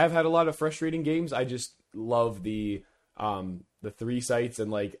while I have had a lot of frustrating games, I just love the 3 sites,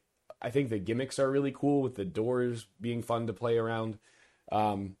 and like I think the gimmicks are really cool with the doors being fun to play around.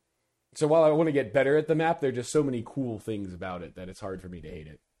 So while I want to get better at the map, there are just so many cool things about it that it's hard for me to hate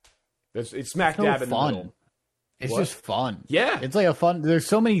it. It's smack so dab in the fun. middle. It's What? just fun. Yeah. It's like a fun. There's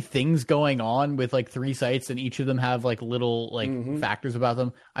so many things going on with like 3 sites, and each of them have like little like Mhm. factors about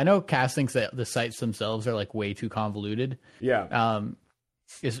them. I know Cass thinks that the sites themselves are like way too convoluted. Yeah.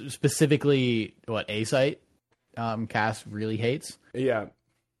 Is specifically what A site Cass really hates. Yeah.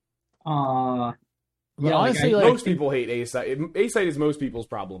 Yeah, But like, honestly, like Most people hate A site. A site is most people's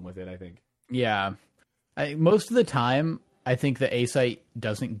problem with it, I think. yeah, most of the time I think the A site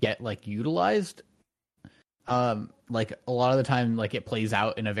doesn't get like utilized. Like a lot of the time, like it plays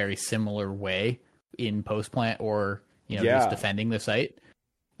out in a very similar way in post plant or Yeah. just defending the site.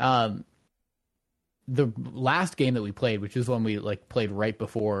 The last game that we played, which is one we like played right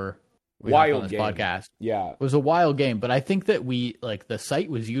before we hopped on Wild this game. podcast, Yeah. was a wild game. But I think that the site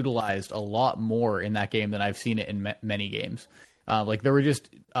was utilized a lot more in that game than I've seen it in many games. Like there were just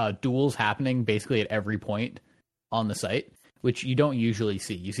duels happening basically at every point on the site, which you don't usually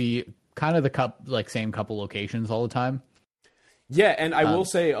see. You see kind of the same couple locations all the time. Yeah, and I will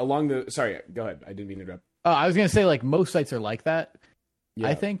say sorry, go ahead. I didn't mean to interrupt. I was gonna say like most sites are like that. Yeah.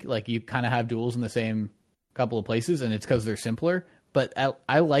 I think like you kind of have duels in the same couple of places, and it's because they're simpler. But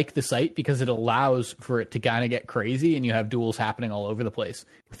I like the site because it allows for it to kind of get crazy, and you have duels happening all over the place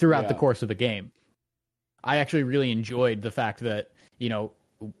throughout the Yeah. course of a game. I actually really enjoyed the fact that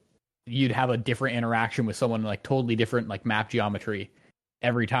you'd have a different interaction with someone, like totally different, like map geometry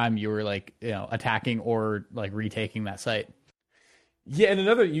every time you were like, attacking or like retaking that site. Yeah, and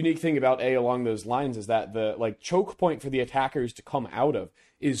another unique thing about A along those lines is that the like choke point for the attackers to come out of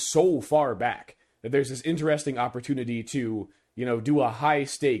is so far back that there's this interesting opportunity to, do a high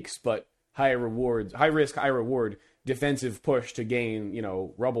stakes but high rewards, high risk, high reward defensive push to gain,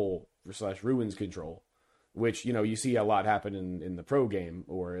 rubble / ruins control, which, you see a lot happen in the pro game,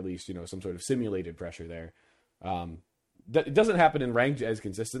 or at least, some sort of simulated pressure there. It doesn't happen in ranked as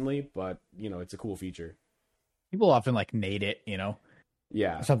consistently, but, it's a cool feature. People often like nade it,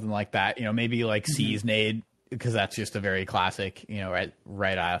 Yeah. something like that, maybe like C's nade, because that's just a very classic,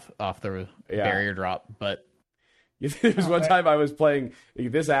 right off the barrier drop. But there was one time I was playing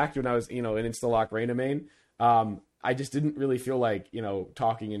this act when I was, in Instalock Reina main. I just didn't really feel like,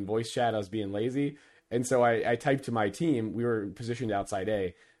 talking in voice chat. I was being lazy. And so I typed to my team. We were positioned outside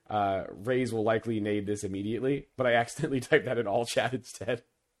A. Raze will likely nade this immediately, but I accidentally typed that in all chat instead.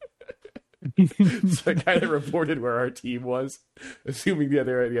 So I kind of reported where our team was, assuming the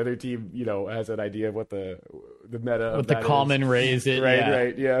other team, has an idea of what the meta of what the common Raze it,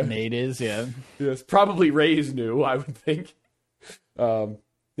 right, yeah. Nade is, yeah. Yes, probably Raze knew, I would think.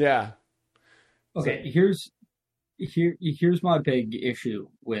 Yeah. Okay, here's my big issue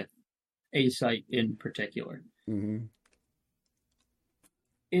with A site in particular. Mm-hmm.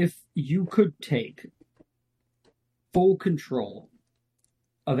 If you could take full control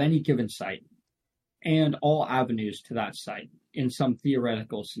of any given site and all avenues to that site in some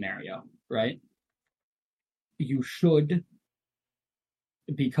theoretical scenario, right? You should,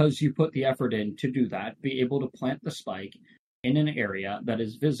 because you put the effort in to do that, be able to plant the spike in an area that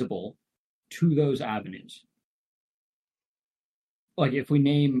is visible to those avenues. Like if we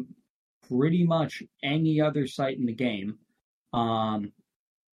name pretty much any other site in the game,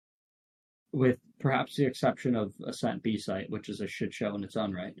 with perhaps the exception of Ascent B site, which is a shit show in its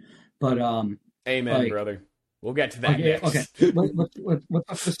own right. But amen, brother. We'll get to that next. Okay.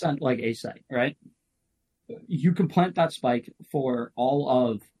 Let's Ascent like A site, right? You can plant that spike for all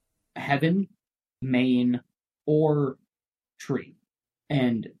of Heaven, Main, or Tree,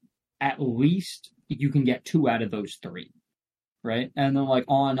 and at least you can get 2 out of those 3, right? And then like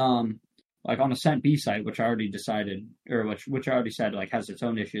on Ascent B site, which I already decided, or which I already said like has its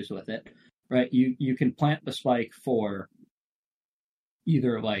own issues with it. Right, you can plant the spike for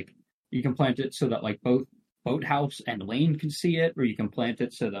either like you can plant it so that like both Boathouse and Lane can see it, or you can plant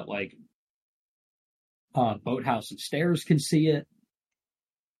it so that like Boathouse and Stairs can see it.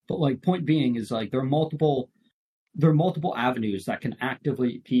 But like point being is like there are multiple avenues that can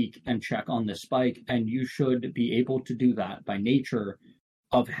actively peek and check on this spike, and you should be able to do that by nature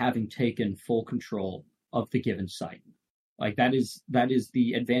of having taken full control of the given site. Like that is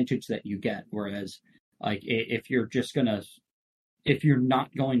the advantage that you get. Whereas, like if you're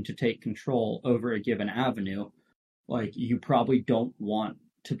not going to take control over a given avenue, like you probably don't want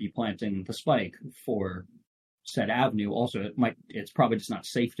to be planting the spike for said avenue. Also, it's probably just not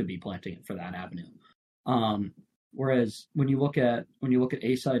safe to be planting it for that avenue. Whereas when you look at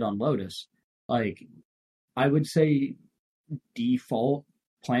A site on Lotus, like I would say default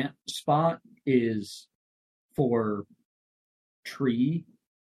plant spot is for Tree,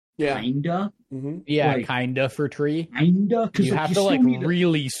 kinda. Mm-hmm. Yeah, like, kinda for Tree. Kinda, because you have to like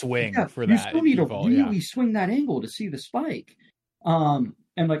really swing for that. You still need to really swing that angle to see the spike. And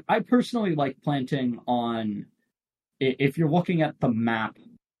like I personally like planting on. If you're looking at the map,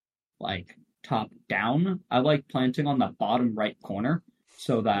 like top down, I like planting on the bottom right corner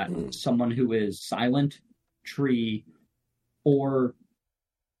so that someone who is silent, Tree, or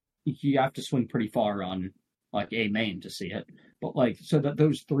you have to swing pretty far on like A main to see it. But like so that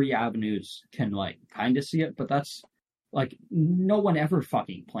those 3 avenues can like kind of see it, but that's like no one ever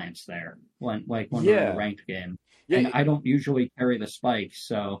fucking plants there when we're in a ranked game. Yeah, and I don't usually carry the spike,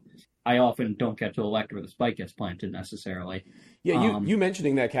 so I often don't get to elect where the spike gets planted necessarily. Yeah, you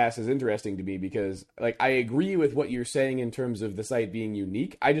mentioning that, Cass, is interesting to me because like I agree with what you're saying in terms of the site being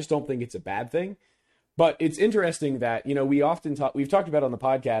unique. I just don't think it's a bad thing. But it's interesting that, we've talked about on the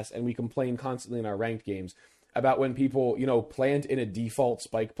podcast and we complain constantly in our ranked games about when people, plant in a default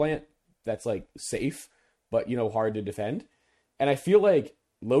spike plant that's like safe, but, hard to defend. And I feel like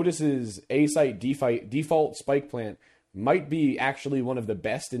Lotus's A site default spike plant might be actually one of the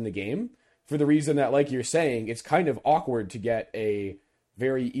best in the game for the reason that, like you're saying, it's kind of awkward to get a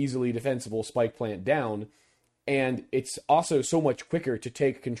very easily defensible spike plant down. And it's also so much quicker to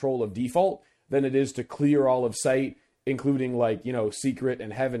take control of default than it is to clear all of site, including like, Secret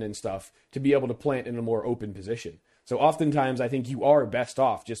and Heaven and stuff, to be able to plant in a more open position. So oftentimes I think you are best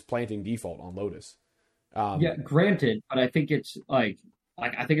off just planting default on Lotus. Yeah, granted, but I think it's I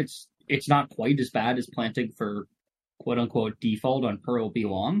think it's not quite as bad as planting for quote unquote default on Pearl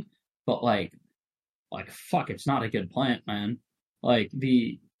Belong, but fuck, it's not a good plant, man. Like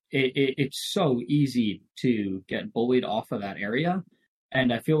it's so easy to get bullied off of that area,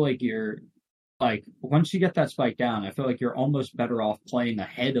 and I feel like you're like once you get that spike down, I feel like you're almost better off playing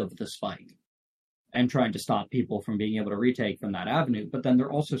ahead of the spike and trying to stop people from being able to retake from that avenue. But then there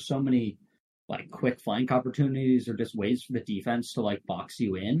are also so many like quick flank opportunities or just ways for the defense to like box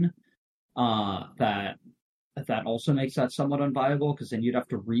you in that also makes that somewhat unviable because then you'd have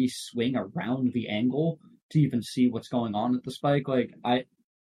to re-swing around the angle to even see what's going on at the spike. Like I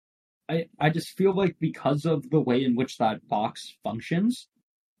just feel like because of the way in which that box functions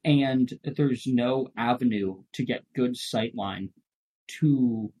and there's no avenue to get good sightline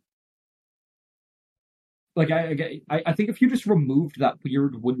to like I think if you just removed that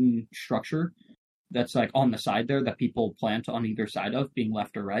weird wooden structure that's like on the side there that people plant on either side of being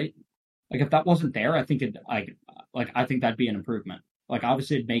left or right, like if that wasn't there, I think I think that'd be an improvement. Like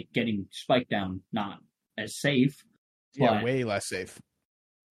obviously it'd make getting spiked down not as safe. Yeah, way less safe.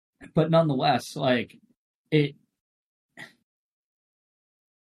 But nonetheless, it's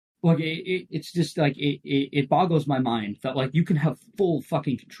just like it boggles my mind that like you can have full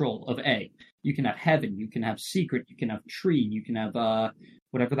fucking control of A. You can have heaven, you can have secret, you can have tree, you can have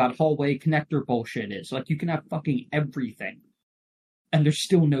whatever that hallway connector bullshit is. Like you can have fucking everything, and there's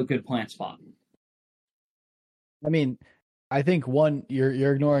still no good plant spot. I mean, I think one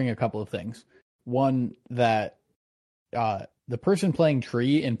you're ignoring a couple of things. One that the person playing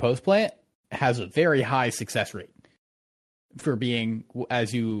tree in post plant has a very high success rate for being,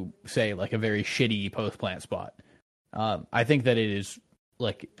 as you say, like a very shitty post plant spot. I think that it is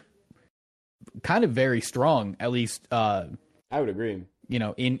like kind of very strong, at least. I would agree. You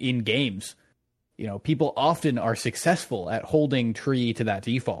know, in games, you know, people often are successful at holding tree to that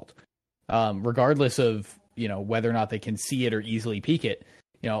default, regardless of, you know, whether or not they can see it or easily peek it.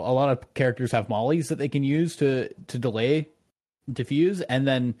 You know, a lot of characters have mollies that they can use to delay diffuse, and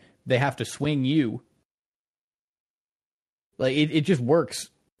then they have to swing you. Like it just works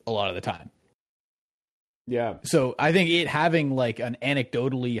a lot of the time. Yeah. So I think it having like an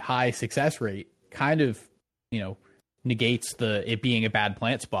anecdotally high success rate kind of, you know, negates it being a bad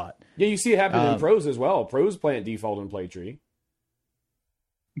plant spot. Yeah, you see it happen in pros as well. Pros plant default and play tree.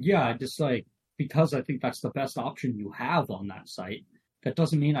 Yeah, just like because I think that's the best option you have on that site. That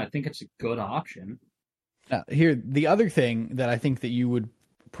doesn't mean I think it's a good option. Now, here, the other thing that I think that you would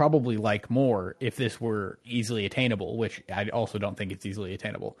probably like more if this were easily attainable, which I also don't think it's easily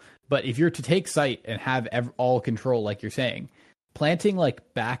attainable, but if you're to take site and have all control, like you're saying, planting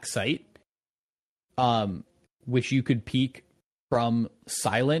like back site, which you could peek from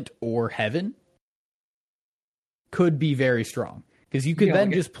silent or heaven, could be very strong because you could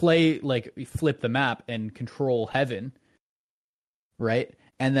then just play like flip the map and control heaven, right?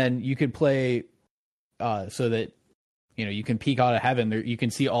 And then you could play so that, you know, you can peek out of heaven there. You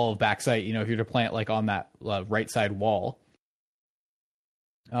can see all of backside, you know, if you're to plant like on that right side wall,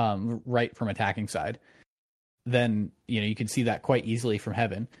 right from attacking side, then, you know, you can see that quite easily from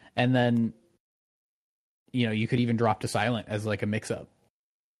heaven. And then, you know, you could even drop to silent as like a mix up.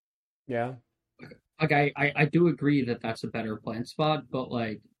 Yeah. Like I do agree that that's a better plant spot, but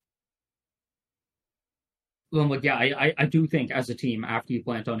like, well, like yeah, I do think as a team after you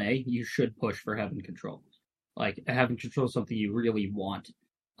plant on A, you should push for heaven control. Like heaven control is something you really want,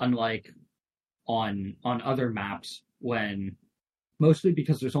 unlike on other maps when mostly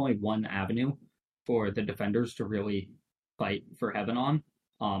because there's only one avenue for the defenders to really fight for heaven on,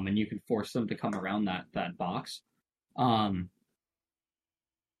 and you can force them to come around that box.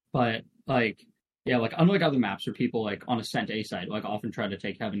 But like yeah, like unlike other maps where people like on Ascent A side like often try to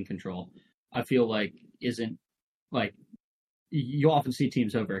take heaven control, I feel like isn't like you often see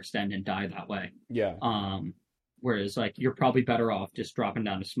teams overextend and die that way. Yeah. Whereas like you're probably better off just dropping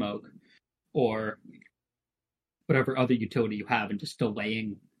down to smoke or whatever other utility you have and just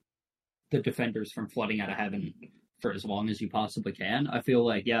delaying the defenders from flooding out of heaven for as long as you possibly can. I feel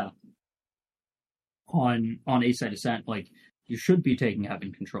like yeah, on A side Ascent, like you should be taking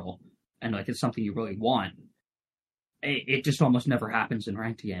heaven control and like it's something you really want. It just almost never happens in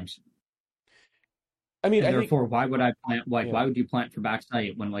ranked games. I mean, and therefore, why would I plant? Like, why would you plant for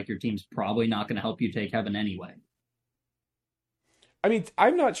backside when like your team's probably not going to help you take heaven anyway? I mean,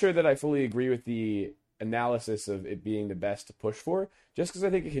 I'm not sure that I fully agree with the analysis of it being the best to push for, just because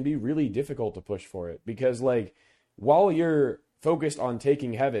I think it can be really difficult to push for it. Because like, while you're focused on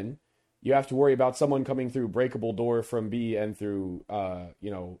taking heaven, you have to worry about someone coming through breakable door from B and through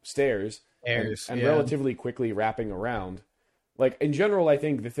stairs and relatively quickly wrapping around. Like in general, I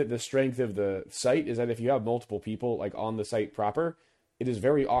think the strength of the site is that if you have multiple people like on the site proper, it is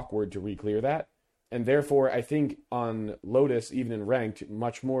very awkward to re-clear that. And therefore, I think on Lotus, even in ranked,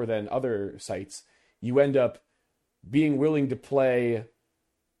 much more than other sites, you end up being willing to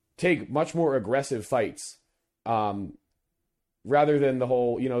take much more aggressive fights, rather than the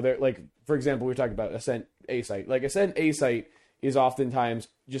whole, like, for example, we were talking about Ascent A site. Like, Ascent A site is oftentimes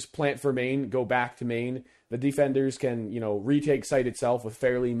just plant for main, go back to main. The defenders can, retake site itself with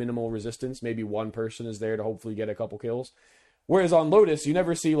fairly minimal resistance. Maybe one person is there to hopefully get a couple kills. Whereas on Lotus, you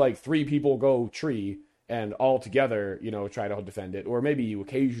never see, like, 3 people go tree and all together, try to defend it. Or maybe you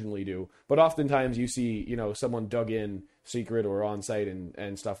occasionally do. But oftentimes you see, someone dug in secret or on site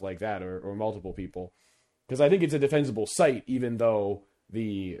and stuff like that, or multiple people. Because I think it's a defensible site, even though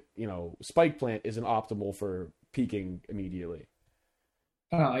the, spike plant isn't optimal for peaking immediately.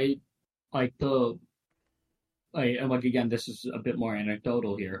 Again, this is a bit more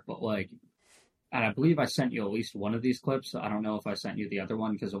anecdotal here, but and I believe I sent you at least one of these clips. I don't know if I sent you the other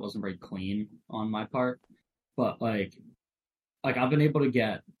one because it wasn't very clean on my part, but I've been able to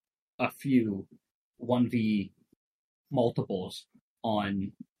get a few 1v multiples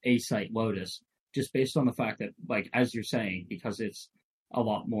on A site Lotus just based on the fact that, as you're saying, because it's a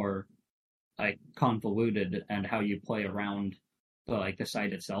lot more convoluted and how you play around the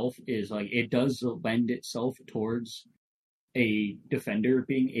site itself is it does lend itself towards a defender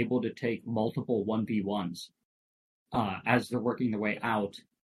being able to take multiple 1v1s as they're working their way out,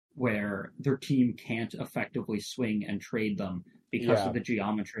 where their team can't effectively swing and trade them because of the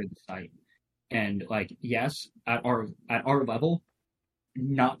geometry of the site. And yes, at our level,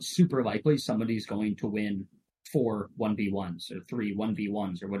 not super likely somebody's going to win 4 1v1s or 3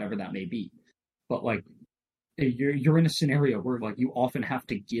 1v1s or whatever that may be. But you're in a scenario where you often have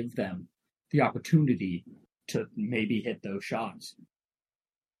to give them the opportunity to maybe hit those shots.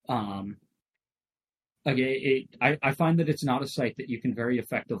 I find that it's not a site that you can very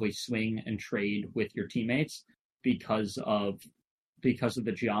effectively swing and trade with your teammates because of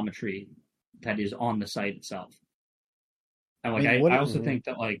the geometry that is on the site itself. And I also think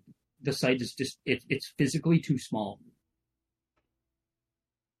that the site is just it's physically too small.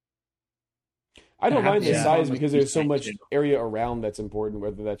 I don't mind the size because there's so much area around that's important,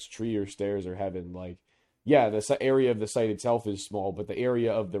 whether that's tree or stairs or heaven. The area of the site itself is small, but the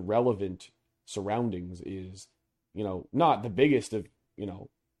area of the relevant surroundings is, not the biggest of,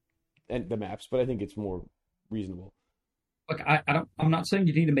 and the maps, but I think it's more reasonable. I'm not saying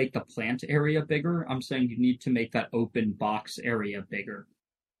you need to make the plant area bigger. I'm saying you need to make that open box area bigger.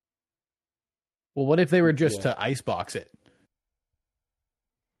 Well, what if they were just to icebox it?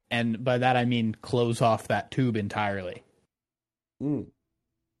 And by that I mean close off that tube entirely.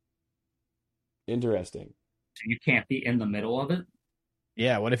 Interesting. So you can't be in the middle of it?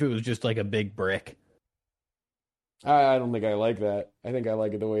 Yeah, what if it was just a big brick? I don't think I like that. I think I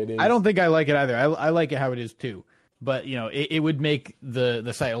like it the way it is. I don't think I like it either. I like it how it is too. But, it would make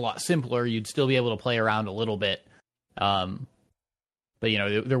the site a lot simpler. You'd still be able to play around a little bit. But,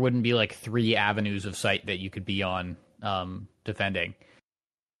 there wouldn't be 3 avenues of site that you could be on defending.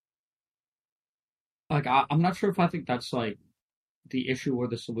 I'm not sure if I think that's the issue or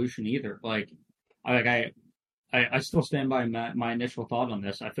the solution either. I still stand by my initial thought on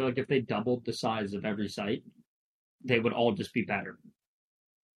this. I feel like if they doubled the size of every site, they would all just be better.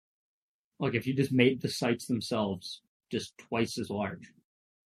 If you just made the sites themselves just twice as large,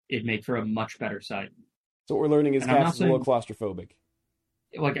 it'd make for a much better site. So what we're learning is Cass is a little claustrophobic.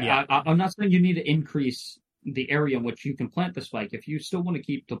 I'm not saying you need to increase the area in which you can plant the spike. If you still want to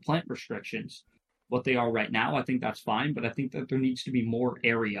keep the plant restrictions what they are right now, I think that's fine, but I think that there needs to be more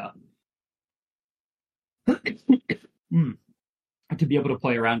area to be able to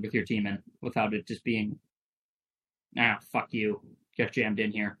play around with your team in without it just being, fuck you, get jammed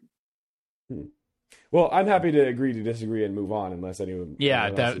in here. Well, I'm happy to agree to disagree and move on unless anyone...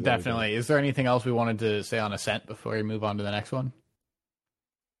 Yeah, definitely. Is there anything else we wanted to say on Ascent before we move on to the next one?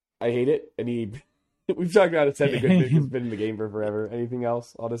 I hate it. We've talked about Ascent a good bit. It's been in the game for forever. Anything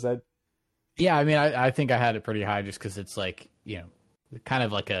else on Ascent? Yeah, I mean, I think I had it pretty high just because it's kind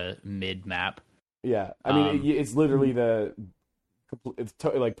of like a mid map. Yeah, I mean, it's literally it's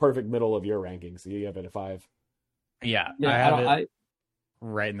perfect middle of your ranking, so you have it at 5. Yeah, I have it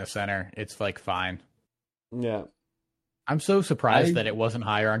right in the center. It's fine. Yeah. I'm so surprised that it wasn't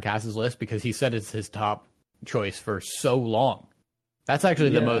higher on Cass's list because he said it's his top choice for so long. That's actually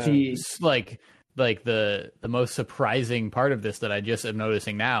the most like the most surprising part of this that I just am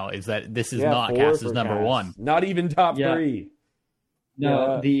noticing now is that this is Yeah, not 4 Cass's for number Cass. one. Not even top Yeah. 3.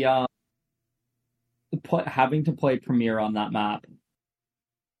 No, having to play Premiere on that map,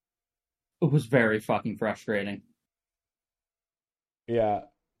 it was very fucking frustrating. Yeah.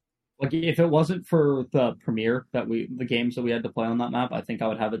 Like, if it wasn't for the Premiere the games that we had to play on that map, I think I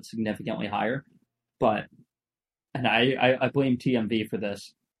would have it significantly higher. But, and I blame TMV for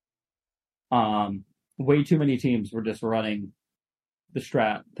this. Way too many teams were just running the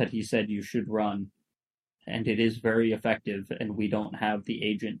strat that he said you should run, and it is very effective, and we don't have the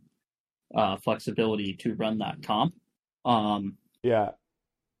agent flexibility to run that comp. Yeah.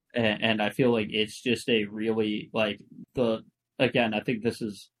 And I feel like it's just a really, like, again, I think this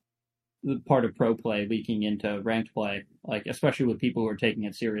is the part of pro play leaking into ranked play, like, especially with people who are taking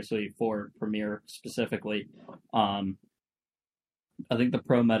it seriously for Premier specifically. I think the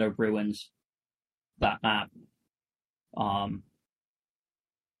pro meta ruins that map. A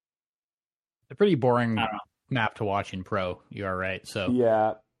pretty boring I don't know. map to watch in pro. You are right. So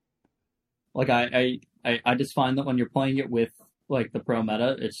Yeah. Like, I just find that when you're playing it with, like, the pro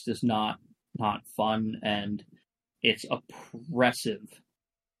meta, it's just not fun, and it's oppressive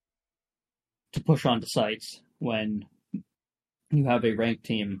to push onto sites when you have a ranked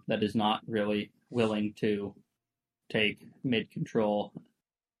team that is not really willing to take mid control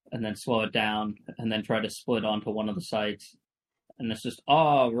and then slow it down and then try to split onto one of the sites. And it's just,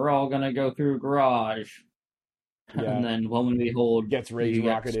 we're all going to go through garage. Yeah. And then lo and behold, Gets rage you get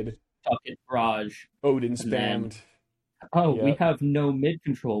rocketed. stuck at garage. Odin And then- spammed. We Yep. have no mid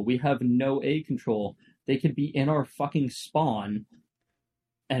control. We have no A control. They could be in our fucking spawn,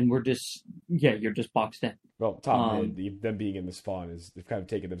 and we're just, you're just boxed in. Well, top mid, them being in the spawn is they've kind of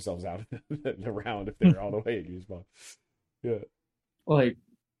taken themselves out of the round if they're all the way in your spawn. Yeah. Like,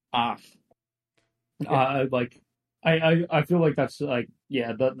 I feel like that's like,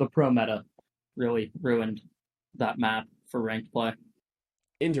 the pro meta really ruined that map for ranked play.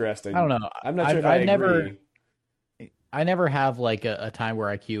 Interesting. I don't know. I'm not sure if I I've agree. I never have like a time where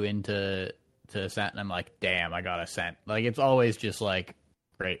I queue into Ascent and I'm like, damn, I got Ascent. Like, it's always just like,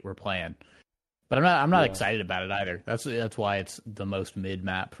 great, we're playing. But I'm not Yeah. excited about it either. That's why it's the most mid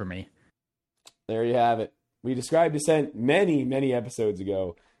map for me. There you have it. We described Ascent many, many episodes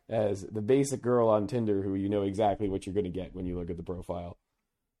ago as the basic girl on Tinder who you know exactly what you're going to get when you look at the profile.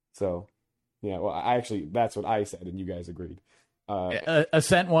 So, yeah, well, that's what I said, and you guys agreed.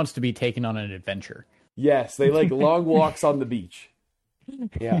 Ascent wants to be taken on an adventure. Yes, they like long walks on the beach.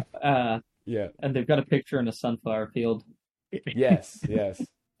 Yeah, yeah. And they've got a picture in a sunflower field. Yes.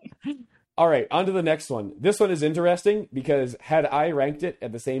 All right, on to the next one. This one is interesting because had I ranked it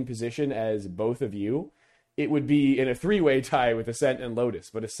at the same position as both of you, it would be in a 3-way tie with Ascent and Lotus.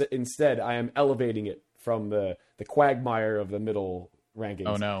 But instead, I am elevating it from the quagmire of the middle rankings.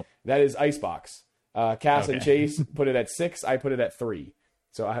 Oh no. That is Icebox. Cass and Okay. Chase put it at 6. I put it at 3.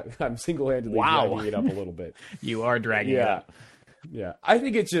 So I'm single-handedly Wow. dragging it up a little bit. You are dragging it Yeah. up. Yeah. I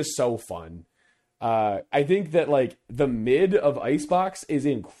think it's just so fun. I think that like the mid of Icebox is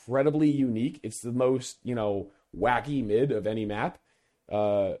incredibly unique. It's the most, wacky mid of any map.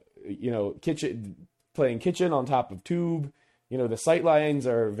 Playing kitchen on top of tube. The sight lines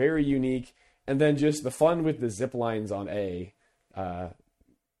are very unique. And then just the fun with the zip lines on A.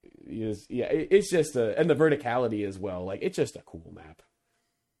 It's just and the verticality as well. Like, it's just a cool map.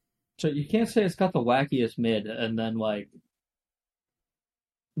 So you can't say it's got the wackiest mid and then like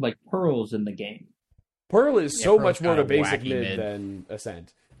Pearl's in the game. Pearl is Yeah, so Pearl's much more of a kinda basic wacky mid mid. than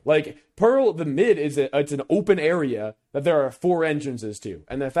Ascent. Like, Pearl, the mid it's an open area that there are 4 entrances to.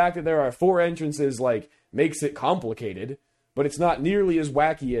 And the fact that there are 4 entrances, like, makes it complicated, but it's not nearly as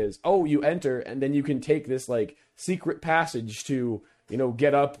wacky as, you enter and then you can take this, like, secret passage to,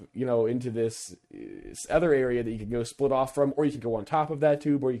 get up, into this other area that you can go split off from, or you can go on top of that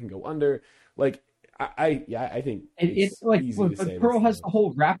tube, or you can go under. Like, I think It's like, easy to say Pearl that's has the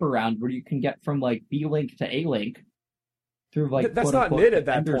whole wraparound where you can get from like B Link to A Link through like. that's quote, not unquote, mid at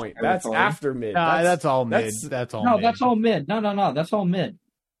that defender's point. That's territory. after mid. That's all mid. that's- That's all No, mid. that's all mid. No, that's all mid.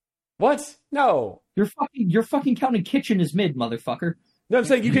 What? No. You're fucking counting kitchen as mid, motherfucker. No, I'm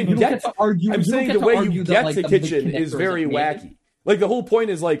saying you can don't get. to argue. I'm you don't saying get the to way argue you that, get like, to the mid kitchen connector is very mid. wacky. Like, the whole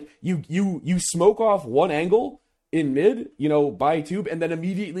point is like you smoke off one angle in mid, by tube, and then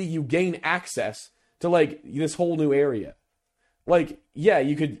immediately you gain access to like this whole new area. Like, yeah,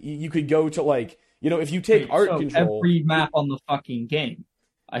 you could go to like, if you take art So control. every map on the fucking game,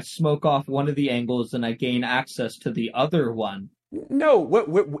 I smoke off one of the angles and I gain access to the other one. No,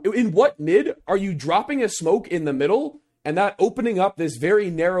 in what mid are you dropping a smoke in the middle and not opening up this very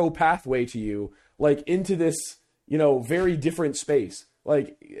narrow pathway to you like into this, very different space.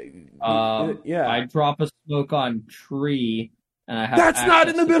 Like, yeah, I drop a smoke on tree, and I have that's not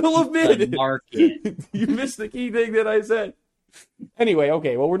in the access to middle of the mid. market. You missed the key thing that I said. Anyway,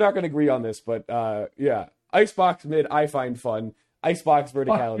 okay, well, we're not going to agree on this, but yeah, Icebox mid I find fun. Icebox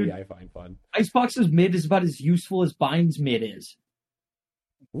verticality dude. I find fun. Icebox's mid is about as useful as Bind's mid is.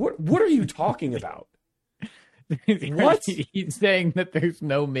 What are you talking about? What? He's saying that there's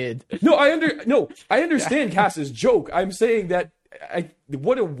no mid. No, I understand Cass's joke. I'm saying that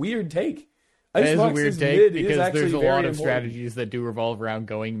what a weird take. That is a Icebox's weird take mid is because actually there's a very lot of important. strategies that do revolve around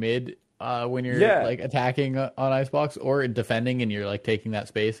going mid when you're Yeah. like attacking on Icebox or defending and you're like taking that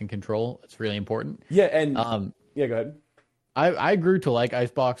space and control. It's really important. Yeah, and Yeah, go ahead. I grew to like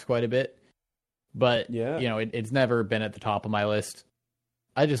Icebox quite a bit, but Yeah. it's never been at the top of my list.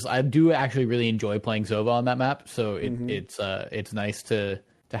 I do actually really enjoy playing Sova on that map, so it's nice to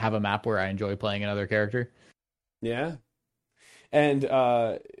have a map where I enjoy playing another character. Yeah. And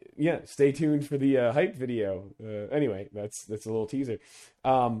stay tuned for the hype video. Anyway, that's a little teaser.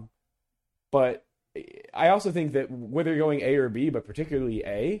 But I also think that whether you're going A or B, but particularly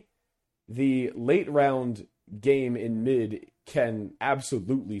A, the late round game in mid can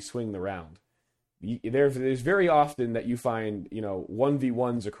absolutely swing the round. There's very often that you find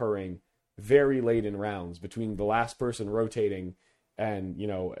 1v1s occurring very late in rounds between the last person rotating and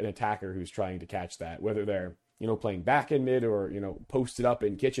an attacker who's trying to catch that, whether they're playing back in mid or posted up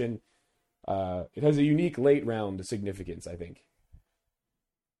in kitchen. It has a unique late round significance, I think.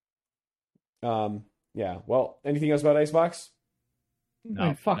 Yeah. Well, anything else about Icebox?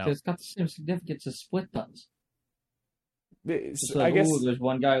 No, fuck, no. it's got the same significance as Split does. It's, Like, I guess there's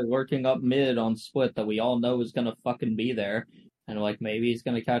one guy lurking up mid on Split that we all know is gonna fucking be there, and like maybe he's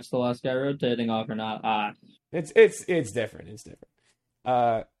gonna catch the last guy rotating off or not. it's different. It's different.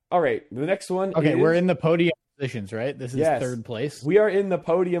 All right. The next one. Okay, is, we're in the podium positions, right? This is Yes. third place. We are in the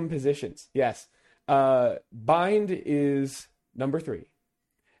podium positions. Yes. Bind is number 3.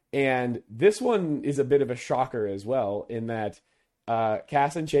 And this one is a bit of a shocker as well, in that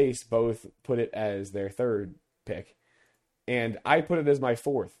Cass and Chase both put it as their third pick. And I put it as my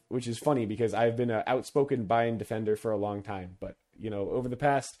 4th, which is funny because I've been an outspoken Bind defender for a long time. But, over the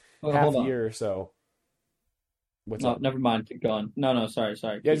past half hold on. year or so. What's No, up? never mind. Keep going. No, sorry.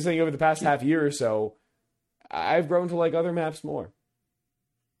 Yeah, just saying over the past half year or so, I've grown to like other maps more.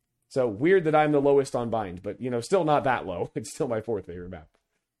 So weird that I'm the lowest on Bind, but still not that low. It's still my 4th favorite map.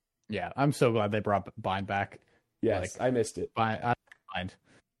 Yeah, I'm so glad they brought Bind back. Yes, I missed it. Bind.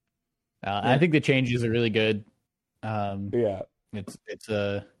 I think the changes are really good. Yeah. It's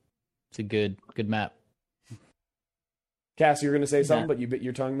a good map. Cass, you were gonna say something, Yeah. but you bit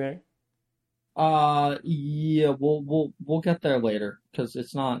your tongue there. Yeah, we'll get there later because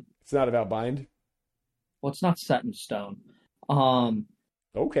it's not About Bind. it's not set in stone.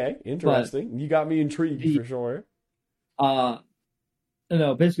 Okay, interesting. You got me intrigued for sure.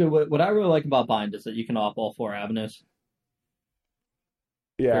 No, basically what I really like about Bind is that you can off all 4 avenues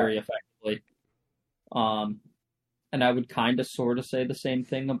Yeah. very effectively. And I would kind of sort of say the same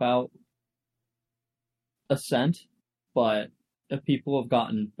thing about Ascent, but people have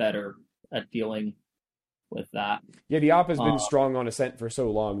gotten better at dealing with that. Yeah, the op has been strong on Ascent for so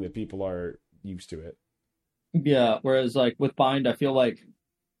long that people are used to it. Yeah, whereas like with Bind, I feel like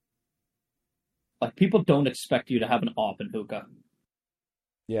people don't expect you to have an op in Hookah.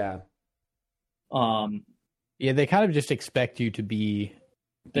 Yeah. Yeah, they kind of just expect you to be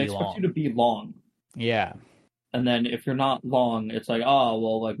They expect long. you to be long. Yeah. And then if you're not long, it's like, oh,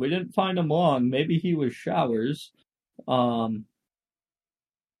 well, like, we didn't find him long. Maybe he was showers. But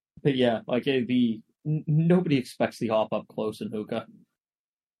yeah, like, nobody expects the hop up close in Hookah.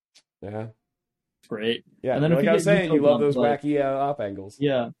 Yeah. It's great. Yeah. And then if like you I was get saying, Yuto you love dumped, those like- wacky op angles.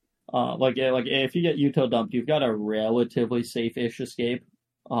 Yeah. Like if you get Yuto dumped, you've got a relatively safe-ish escape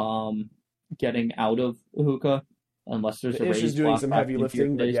getting out of Hookah, unless there's The a Ish is raised doing block some back heavy into your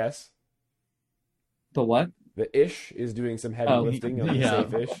lifting, but face. yes. The what? The Ish is doing some heavy Oh, lifting on yeah.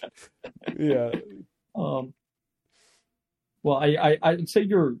 the safe Ish. Yeah. Well, I'd say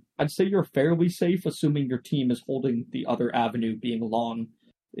you're fairly safe, assuming your team is holding the other avenue being long.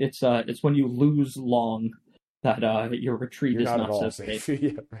 It's when you lose long that your retreat You're is not not at all so safe. safe.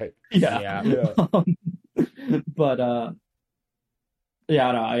 Yeah, right. Yeah. Yeah. But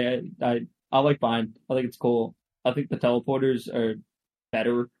yeah, no, I like Bind. I think it's cool. I think the teleporters are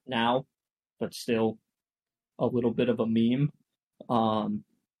better now, but still a little bit of a meme.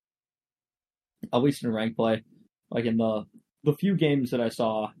 At least in rank play, like in the few games that I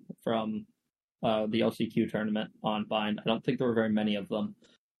saw from the LCQ tournament on Bind, I don't think there were very many of them,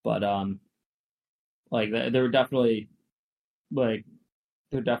 but Like there were definitely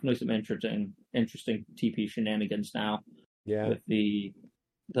some interesting TP shenanigans now Yeah. with the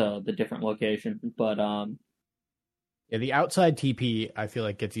different location. But Yeah, the outside TP I feel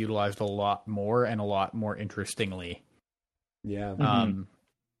like gets utilized a lot more and a lot more interestingly. Yeah.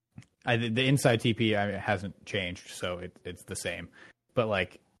 The inside TP hasn't changed, so it's the same. But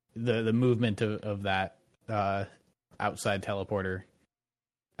like the movement of that outside teleporter,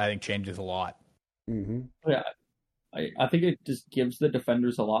 I think changes a lot. Mm-hmm. yeah, I think it just gives the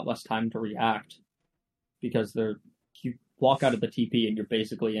defenders a lot less time to react because you walk out of the TP and you're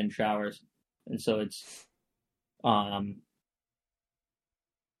basically in showers, and so it's like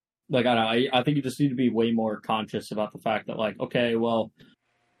I don't know, I think you just need to be way more conscious about the fact that like, okay, well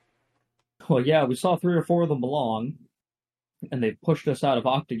yeah, we saw 3 or 4 of them belong, and they pushed us out of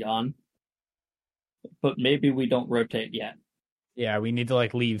Octagon, but maybe we don't rotate yet. Yeah, we need to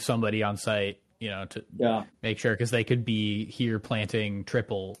like leave somebody on site, to make sure, because they could be here planting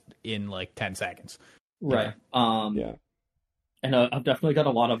triple in like 10 seconds. Right. Yeah. And I've definitely got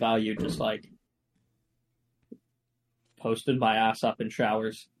a lot of value just like posting my ass up in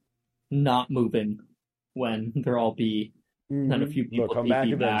showers, not moving when there all be, and then a few people They'll come back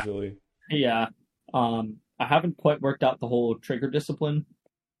TP eventually. Yeah. I haven't quite worked out the whole trigger discipline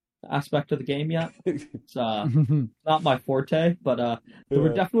aspect of the game yet. It's not my forte, but there were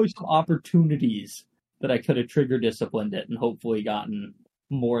definitely some opportunities that I could have trigger disciplined it and hopefully gotten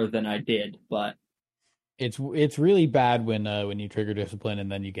more than I did. But it's really bad when you trigger discipline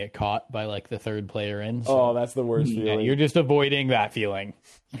and then you get caught by like the third player in. So, Oh, that's the worst feeling. you're just avoiding that feeling.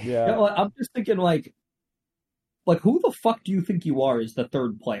 Yeah. I'm just thinking like who the fuck do you think you are as the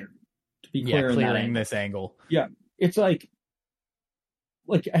third player? To be clear, clearing this angle. Yeah, it's like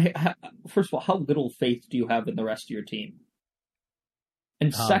first of all, how little faith do you have in the rest of your team?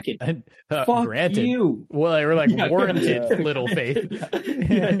 And second, fuck granted. you. Well, they were like warranted little faith.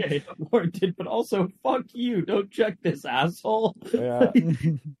 Yeah, warranted, but also fuck you. Don't check this, asshole. Yeah.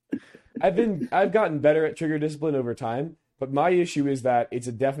 I've gotten better at trigger discipline over time, but my issue is that it's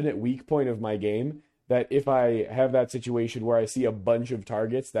a definite weak point of my game. That if I have that situation where I see a bunch of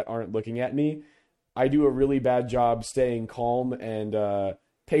targets that aren't looking at me, I do a really bad job staying calm and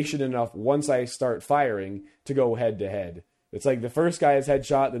patient enough once I start firing to go head to head. It's like the first guy is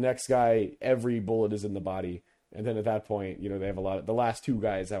headshot, the next guy, every bullet is in the body. And then at that point, they have the last 2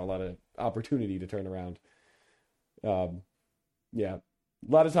 guys have a lot of opportunity to turn around. Yeah. A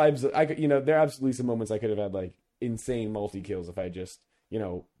lot of times, there are absolutely some moments I could have had like insane multi-kills if I just,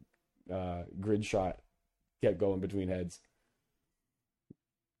 grid shot kept going between heads.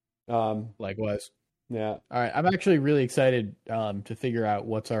 Likewise. Yeah. All right, I'm actually really excited to figure out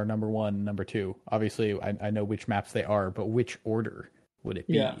what's our number 1, number 2. Obviously, I know which maps they are, but which order would it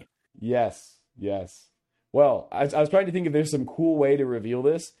be? Yeah. Yes. Well, I was trying to think if there's some cool way to reveal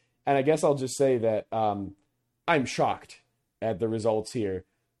this, and I guess I'll just say that I'm shocked at the results here.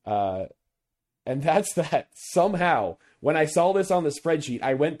 And that's that somehow, when I saw this on the spreadsheet,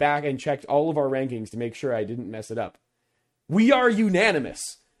 I went back and checked all of our rankings to make sure I didn't mess it up. We are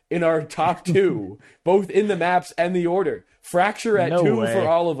unanimous in our top 2, both in the maps and the order. Fracture at 2 for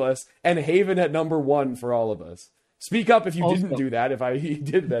all of us, and Haven at number 1 for all of us. Speak up if you didn't do that, if I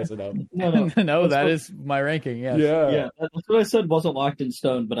did mess it up. No, that is my ranking, yes. Yeah, that's what I said wasn't locked in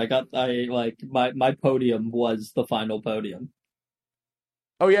stone, but my podium was the final podium.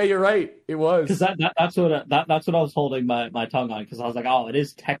 Oh yeah, you're right. It was because that's what I was holding my tongue on, because I was like, oh, it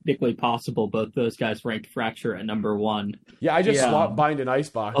is technically possible both those guys ranked Fracture at number 1. Yeah, I just swapped Bind and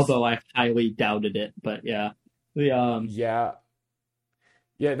Icebox. Although I highly doubted it, but yeah, yeah.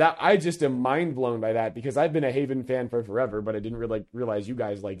 That I just am mind blown by that, because I've been a Haven fan for forever, but I didn't really realize you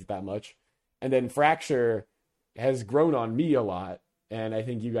guys liked it that much. And then Fracture has grown on me a lot, and I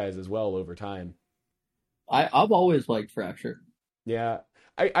think you guys as well over time. I've always liked Fracture. Yeah.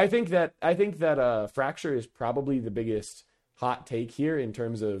 I think that Fracture is probably the biggest hot take here in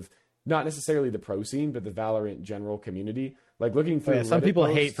terms of not necessarily the pro scene, but the Valorant general community. Like looking through some Reddit people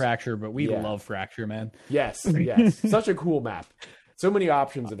posts, hate Fracture, but we love Fracture, man. Yes. Such a cool map. So many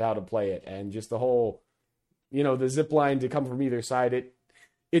options of how to play it, and just the whole, the zip line to come from either side.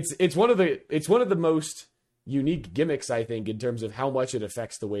 It's one of the most unique gimmicks, I think, in terms of how much it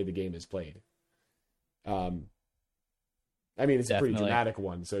affects the way the game is played. I mean, it's Definitely. a pretty dramatic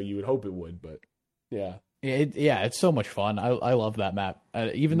one, so you would hope it would, but yeah. It's so much fun. I love that map.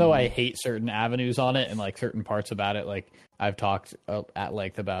 Even though I hate certain avenues on it and like certain parts about it, like I've talked at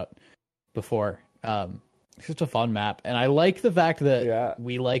length about before. It's just a fun map, and I like the fact that Yeah.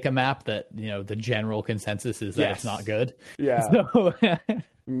 we like a map that the general consensus is that Yes. it's not good. Yeah. So That's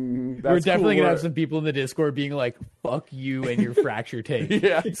we're definitely cool. gonna have some people in the Discord being like, "Fuck you and your fracture take."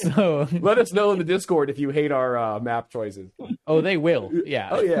 Yeah. So Let us know in the Discord if you hate our map choices. they will. Yeah.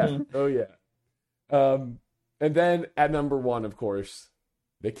 Oh yeah. Oh yeah. And then at number 1, of course,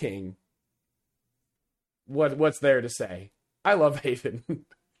 the king. What's there to say? I love Haven.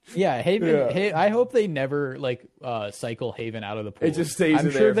 Yeah, Haven. Yeah. I hope they never cycle Haven out of the pool. It just stays I'm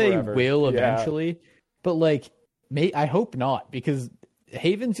in sure there they forever. will Yeah. eventually, but I hope not, because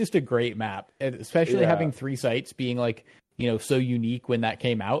Haven's just a great map, and especially Yeah. having 3 sites being so unique when that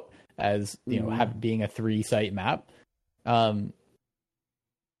came out as being a 3-site map,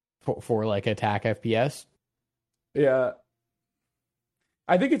 for attack FPS. Yeah.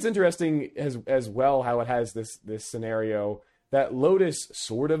 I think it's interesting as well how it has this scenario that Lotus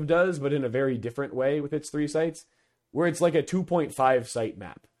sort of does, but in a very different way with its 3 sites, where it's like a 2.5 site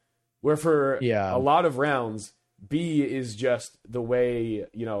map, where for a lot of rounds, B is just the way,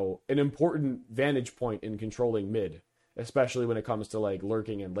 an important vantage point in controlling mid, especially when it comes to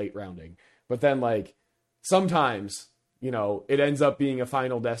lurking and late rounding. But then sometimes, it ends up being a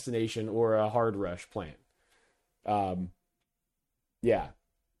final destination or a hard rush plan. Yeah.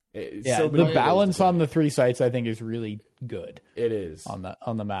 So the balance on the 3 sites I think is really good. It is on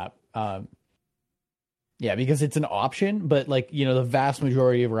the map. Because it's an option, but the vast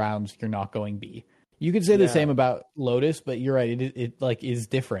majority of rounds you're not going B. You could say the same about Lotus, but you're right. It is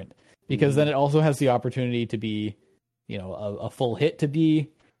different because then it also has the opportunity to be, a full hit to B.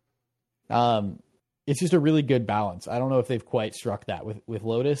 It's just a really good balance. I don't know if they've quite struck that with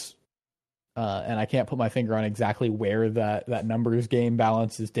Lotus. And I can't put my finger on exactly where that numbers game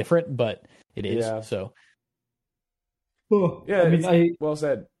balance is different, but it is. Yeah. So, yeah, well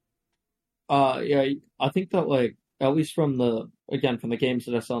said. I think that at least from the games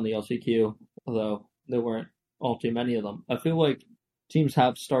that I saw in the LCQ, although there weren't all too many of them, I feel like teams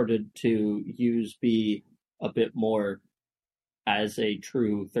have started to use B a bit more as a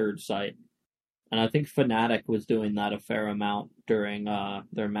true third site. And I think Fnatic was doing that a fair amount during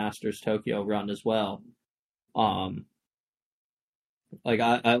their Masters Tokyo run as well. I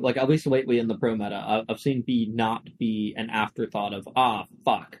at least lately in the pro meta, I've seen B not be an afterthought of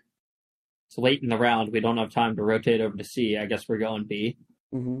fuck. It's late in the round, we don't have time to rotate over to C. I guess we're going B,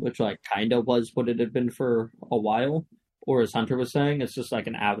 which kind of was what it had been for a while. Or as Hunter was saying, it's just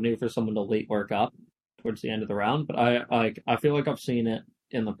an avenue for someone to late work up towards the end of the round. But I feel like I've seen it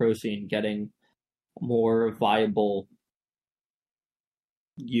in the pro scene getting more viable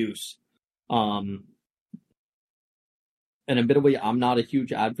use. And admittedly, I'm not a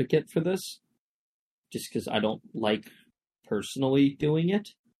huge advocate for this, just because I don't like personally doing it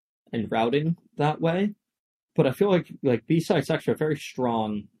and routing that way. But I feel like B-Site's actually a very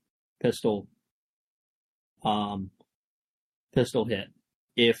strong pistol hit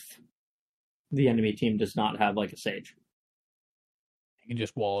if the enemy team does not have a Sage. You can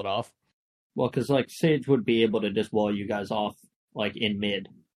just wall it off. Well, because Sage would be able to just wall you guys off in mid,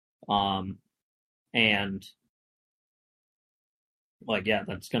 and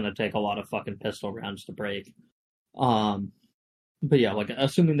that's gonna take a lot of fucking pistol rounds to break. But yeah,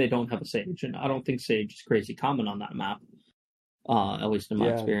 assuming they don't have a Sage, and I don't think Sage is crazy common on that map, at least in my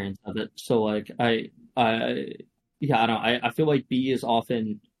experience of it. So I don't know. I feel like B is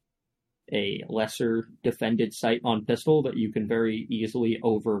often a lesser defended site on pistol that you can very easily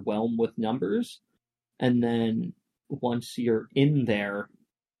overwhelm with numbers. And then once you're in there,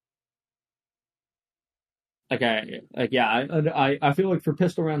 I feel like for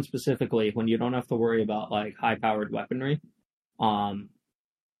pistol rounds specifically, when you don't have to worry about high powered weaponry,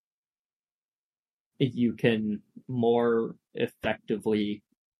 you can more effectively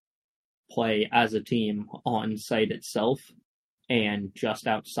play as a team on site itself and just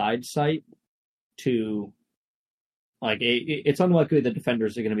outside site to it's unlikely the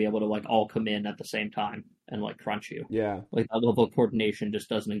defenders are going to be able to all come in at the same time and crunch you. Yeah. That level of coordination just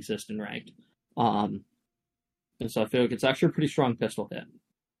doesn't exist in ranked. And so I feel like it's actually a pretty strong pistol hit.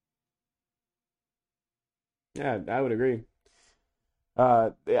 Yeah, I would agree.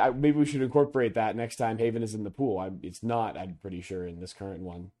 Maybe we should incorporate that next time Haven is in the pool. It's not, I'm pretty sure, in this current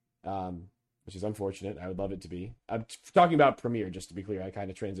one. Which is unfortunate. I would love it to be. I'm talking about Premier, just to be clear. I kind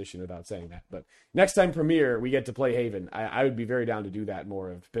of transitioned without saying that. But next time Premier, we get to play Haven. I would be very down to do that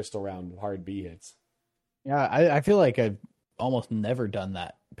more of pistol round hard B hits. Yeah, I feel like I've almost never done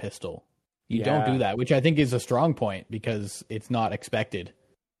that pistol. You don't do that, which I think is a strong point because it's not expected.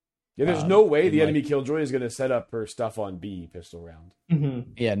 Yeah, there's no way in, the like- enemy Killjoy is going to set up her stuff on B pistol round. Mhm.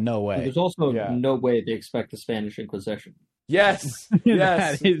 Yeah, no way. There's also Yeah. no way they expect the Spanish Inquisition. Yes,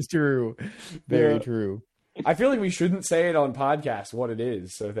 yes. That is true. Very Yeah. true. I feel like we shouldn't say it on podcast what it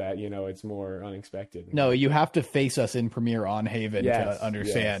is, so that it's more unexpected. No, you have to face us in Premiere on Haven Yes, to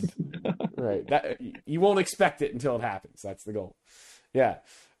understand. Right. That you won't expect it until it happens. That's the goal. Yeah.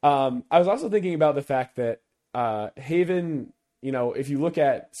 I was also thinking about the fact that Haven, if you look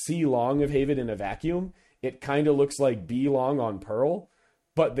at C long of Haven in a vacuum, it kind of looks like B long on Pearl.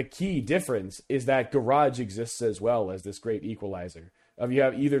 But the key difference is that Garage exists as well as this great equalizer. You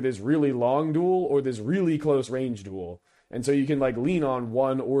have either this really long duel or this really close range duel. And so you can lean on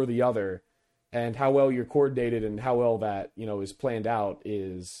one or the other. And how well you're coordinated and how well that, is planned out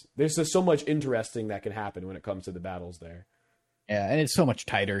there's just so much interesting that can happen when it comes to the battles there. Yeah, and it's so much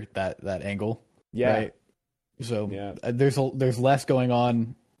tighter, that angle. Yeah. Right? So Yeah. there's less going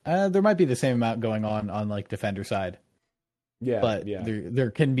on. There might be the same amount going on defender side. Yeah. But yeah. there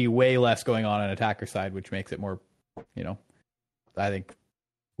can be way less going on attacker side, which makes it more, I think,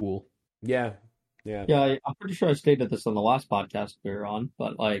 cool. Yeah. Yeah. Yeah, I'm pretty sure I stated this on the last podcast we were on,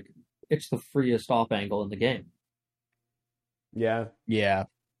 but it's the freest off angle in the game. Yeah. Yeah,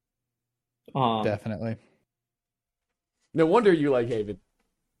 Um, definitely. No wonder you like Haven.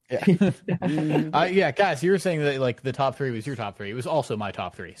 Yeah. Yeah, guys, you were saying that the top 3 was your top 3. It was also my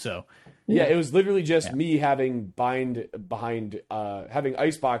top 3. So Yeah, it was literally just me having bind behind having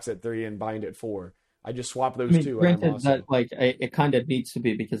Icebox at 3 and bind at 4. I just swapped those two. And I'm granted awesome. that it kind of needs to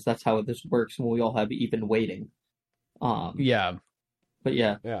be because that's how this works when we all have even weighting. yeah, But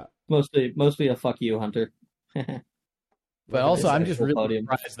yeah, Yeah. mostly a fuck you, Hunter. but also I'm It's just a really podium.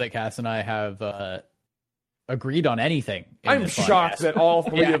 surprised that Cass and I have agreed on anything. in I'm this shocked podcast. that all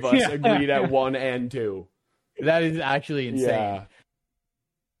 3 Yeah. of us Yeah. agreed at 1 and 2. That is actually insane.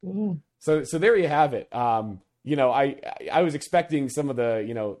 Yeah. So there you have it. I was expecting some of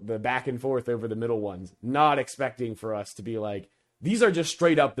the the back and forth over the middle ones, not expecting for us to be like, these are just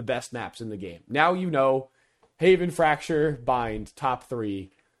straight up the best maps in the game. Now Haven, Fracture, Bind, top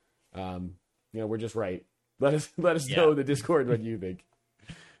 3. We're just right. Let us know in the Discord what you think.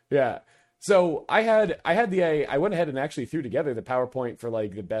 Yeah. So I went ahead and actually threw together the PowerPoint for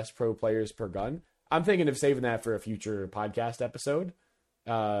the best pro players per gun. I'm thinking of saving that for a future podcast episode.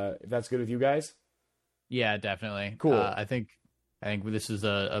 If that's good with you guys. Yeah, definitely. Cool. I think this is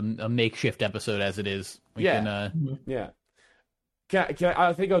a makeshift episode as it is. We Yeah. can, Yeah.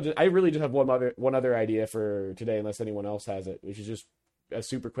 I really just have one other idea for today, unless anyone else has it, which is just a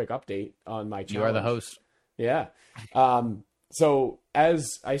super quick update on my challenge. you are the host. Yeah. So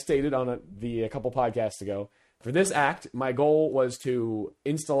as I stated on a couple podcasts ago, for this act, my goal was to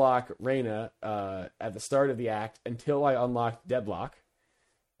insta-lock Reyna at the start of the act until I unlocked Deadlock.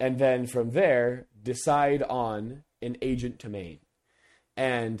 And then from there, decide on an agent to main.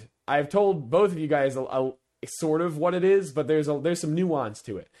 And I've told both of you guys sort of what it is, but there's some nuance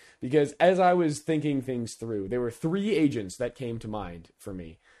to it. Because as I was thinking things through, there were 3 agents that came to mind for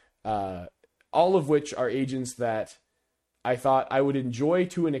me. All of which are agents that I thought I would enjoy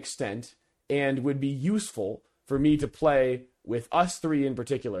to an extent and would be useful for me to play with us 3 in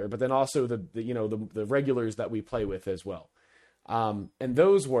particular, but then also the regulars that we play with as well. And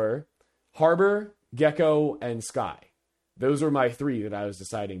those were Harbor, Gecko, and Sky. Those were my 3 that I was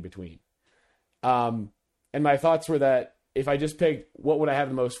deciding between. And my thoughts were that if I just picked what would I have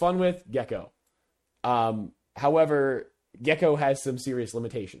the most fun with, Gecko. However, Gecko has some serious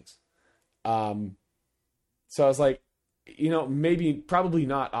limitations. So I was like, probably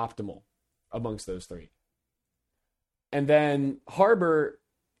not optimal amongst those 3. And then Harbor,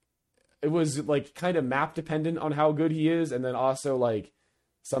 it was kind of map dependent on how good he is. And then also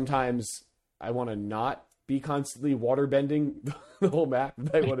sometimes I want to not be constantly water bending the whole map.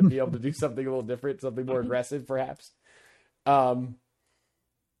 I want to be able to do something a little different, something more aggressive perhaps. And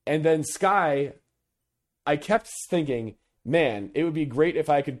then Sky, I kept thinking, man, it would be great if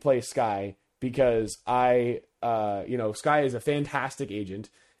I could play Sky because Sky is a fantastic agent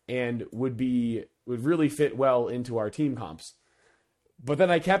and would really fit well into our team comps. But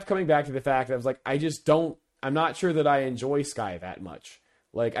then I kept coming back to the fact that I was like, I'm not sure that I enjoy Sky that much.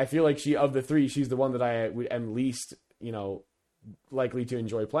 I feel like of the 3, she's the one that I am least, likely to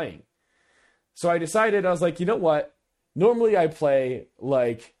enjoy playing. So I decided, I was like, you know what? Normally I play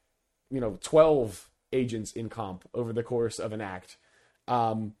 12 agents in comp over the course of an act.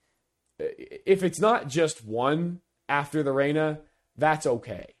 If it's not just one after the Reyna, that's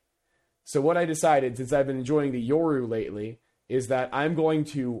okay. So what I decided, since I've been enjoying the Yoru lately, is that I'm going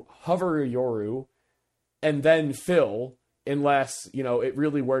to hover Yoru and then fill unless, it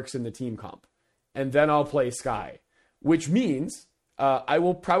really works in the team comp. And then I'll play Skye, which means I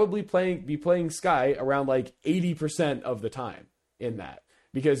will probably be playing Skye around like 80% of the time in that.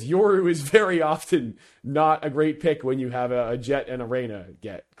 Because Yoru is very often not a great pick when you have a Jet and a Reyna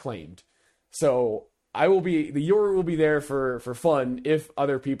get claimed. So the Yoru will be there for fun if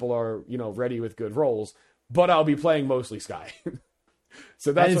other people are, ready with good rolls, but I'll be playing mostly Skye.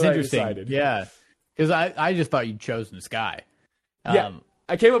 So that's what I decided. Yeah. Because I just thought you'd chosen Skye. Yeah.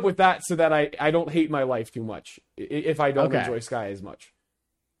 I came up with that so that I don't hate my life too much if I don't enjoy Skye as much.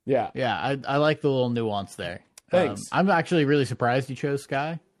 Yeah. Yeah, I like the little nuance there. Thanks. I'm actually really surprised you chose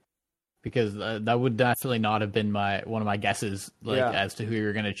Skye because that would definitely not have been one of my guesses as to who you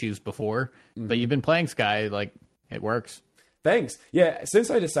were going to choose before. Mm-hmm. But you've been playing Skye, it works. Thanks. Yeah,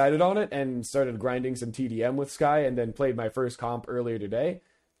 since I decided on it and started grinding some TDM with Skye and then played my first comp earlier today,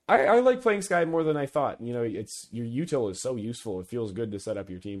 I like playing Skye more than I thought. Your util is so useful. It feels good to set up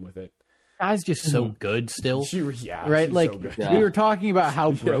your team with it. Skye's just so good still. Right? Like, so good. We were talking about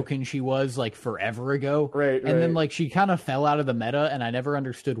how broken she was, forever ago. Right. And then, she kind of fell out of the meta, and I never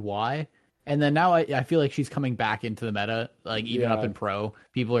understood why. And then now I feel like she's coming back into the meta, even up in pro.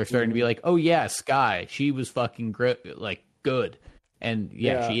 People are starting to be like, oh, yeah, Skye. She was fucking good. And,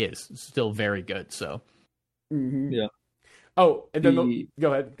 she is still very good, so. Mm-hmm. Yeah. Oh, and then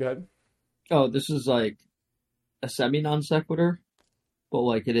go ahead. Oh, this is a semi non sequitur,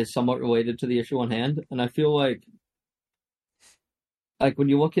 but it is somewhat related to the issue on hand. And I feel like when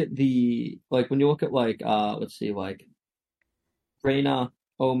you look at let's see, Reyna,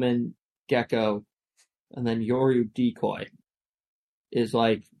 Omen, Gecko, and then Yoru Decoy is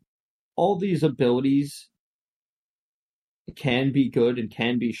all these abilities can be good and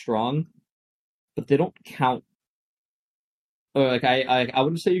can be strong, but they don't count. I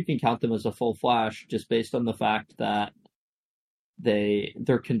wouldn't say you can count them as a full flash just based on the fact that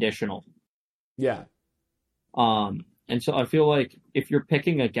they're conditional. Yeah. And so I feel like if you're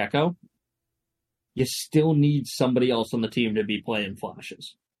picking a Gecko, you still need somebody else on the team to be playing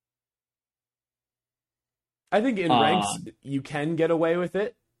flashes. I think in ranks you can get away with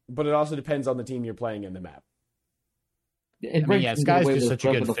it, but it also depends on the team you're playing in the map. Skye's just such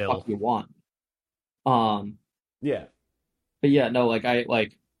a good fill. You want. Yeah. But yeah, no, I don't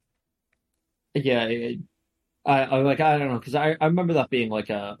know, because I remember that being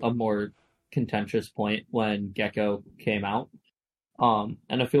a more contentious point when Gecko came out.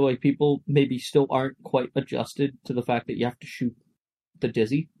 And I feel like people maybe still aren't quite adjusted to the fact that you have to shoot the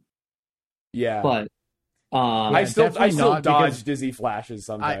Dizzy. Yeah. But I still dodge Dizzy flashes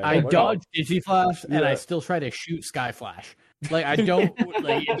sometimes. I dodge Dizzy Flash and I still try to shoot Skye Flash. I don't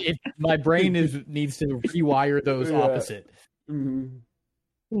my brain needs to rewire those opposite.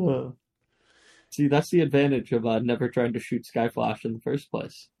 Mm-hmm. See, that's the advantage of never trying to shoot Skye Flash in the first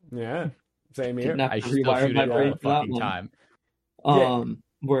place. Yeah, same here. I still shoot it all the fucking time.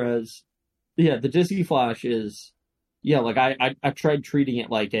 Whereas, the Dizzy Flash is, I tried treating it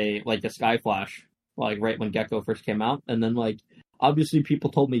like a Skye Flash, right when Gecko first came out, and then obviously people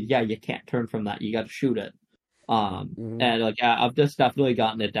told me, you can't turn from that, you got to shoot it. And I've just definitely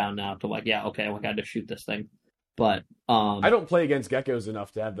gotten it down now to okay, I got to shoot this thing. But I don't play against geckos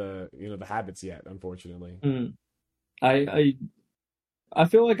enough to have the habits yet, unfortunately. I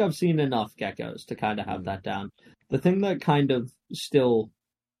feel like I've seen enough geckos to kind of have that down. The thing that kind of still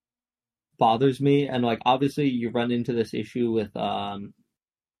bothers me, and obviously you run into this issue with Reyna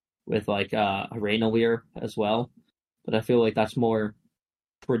Weir as well, but I feel like that's more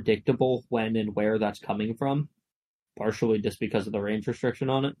predictable when and where that's coming from, partially just because of the range restriction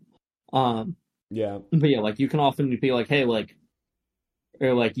on it. Yeah. But you can often be hey, or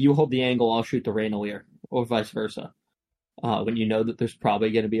you hold the angle, I'll shoot the Reyna Weir, or vice versa. When you know that there's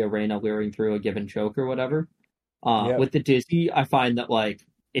probably going to be a Reyna wearing through a given choke or whatever. With the Dizzy, I find that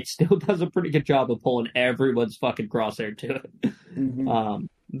it still does a pretty good job of pulling everyone's fucking crosshair to it. Mm-hmm.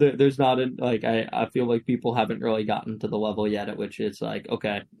 There's not I feel like people haven't really gotten to the level yet at which it's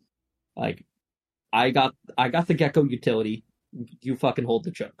okay, I got the Gecko utility, you fucking hold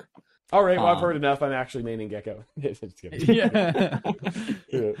the choke. All right, well, I've heard enough. I'm actually maining Gecko. Just kidding.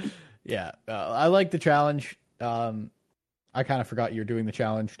 Yeah. I like the challenge. I kind of forgot you were doing the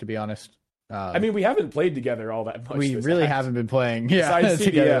challenge, to be honest. I mean, we haven't played together all that much. We really haven't been playing besides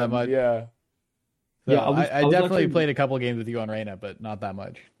together CDM, that much. Yeah. So I definitely played a couple games with you on Reyna, but not that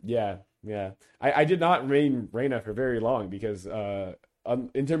much. Yeah. I did not main Reyna for very long because,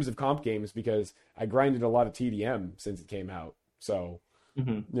 in terms of comp games, because I grinded a lot of TDM since it came out. So,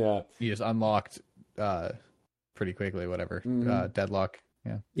 yeah. You just unlocked pretty quickly, whatever. Deadlock.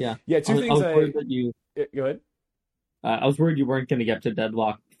 Yeah. Yeah, two things that you... Go ahead. I was worried you weren't going to get to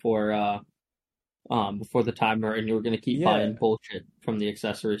deadlock before the timer, and you were going to keep buying bullshit from the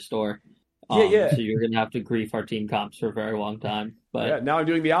accessory store. Yeah. So you're going to have to grief our team comps for a very long time. But yeah, now I'm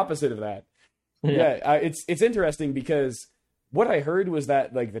doing the opposite of that. It's interesting because what I heard was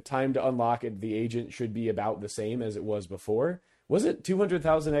that like the time to unlock it, the agent should be about the same as it was before. Was it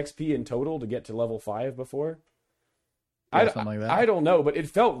 200,000 XP in total to get to level 5 before? Something like that. I don't know, but it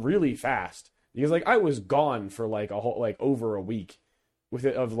felt really fast because like I was gone for like over a week with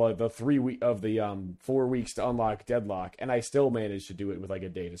it of like the 4 weeks to unlock deadlock, and I still managed to do it with like a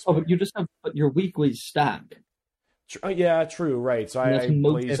day to spare. but you just have your weekly stack. Yeah, true, right. So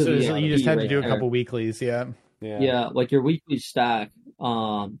you just had to do a couple weeklies, Yeah, like your weekly stack.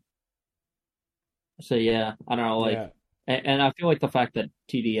 So yeah, I don't know, like, and I feel like the fact that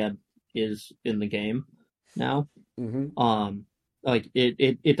TDM is in the game now, like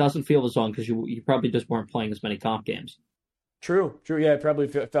it doesn't feel as long because you probably just weren't playing as many comp games. True. Yeah, it probably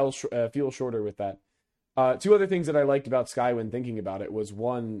feel shorter with that. Two other things that I liked about Sky when thinking about it was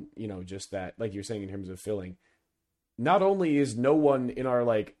one, just that, like you're saying in terms of filling. Not only is no one in our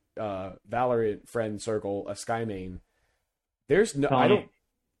like Valorant friend circle a Sky main, there's no. I don't.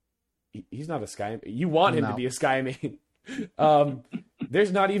 He's not a Sky. You want him to be a Sky main.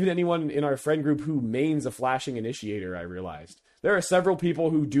 There's not even anyone in our friend group who mains a flashing initiator. I realized there are several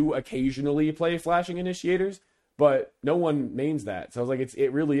people who do occasionally play flashing initiators, but no one mains that. So I was like,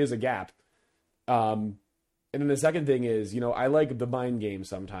 it really is a gap. And then the second thing is, I like the mind game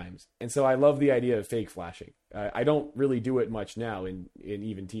sometimes. And so I love the idea of fake flashing. I don't really do it much now in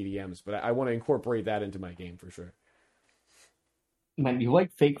even TDMs, but I want to incorporate that into my game for sure. Man, you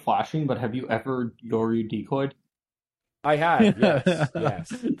like fake flashing, but have you ever Yoru decoyed? I have,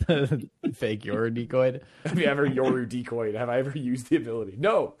 yes. Fake Yoru decoyed? Have you ever Yoru decoyed? Have I ever used the ability?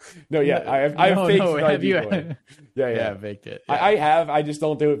 No, yeah, I have faked decoy. Yeah, faked it. Yeah. I have, I just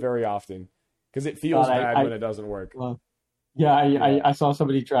don't do it very often. Because it feels bad when it doesn't work. Well, I saw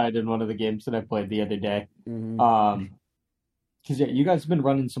somebody try it in one of the games that I played the other day. Because you guys have been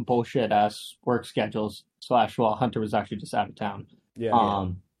running some bullshit ass work schedules. Hunter was actually just out of town.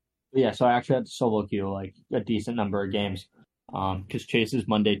 Yeah. So I actually had to solo queue like a decent number of games. Because Chase's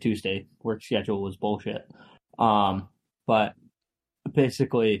Monday, Tuesday work schedule was bullshit. But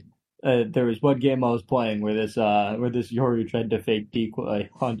basically, there was one game I was playing where this Yoru tried to fake decoy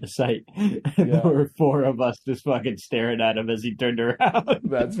onto site, and there were 4 of us just fucking staring at him as he turned around.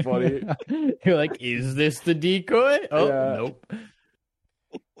 That's funny. You're like, is this the decoy? Oh, nope.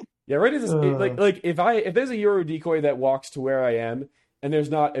 Yeah, right. Like if there's a Yoru decoy that walks to where I am, and there's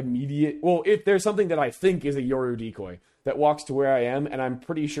not immediate. Well, if there's something that I think is a Yoru decoy that walks to where I am, and I'm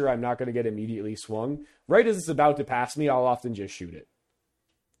pretty sure I'm not going to get immediately swung, right as it's about to pass me, I'll often just shoot it.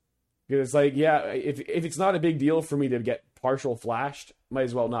 Because it's like, if it's not a big deal for me to get partial flashed, might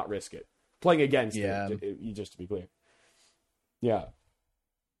as well not risk it. Playing against it, just to be clear. Yeah.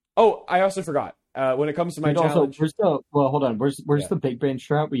 Oh, I also forgot. When it comes to my challenge... hold on. Where's the big brain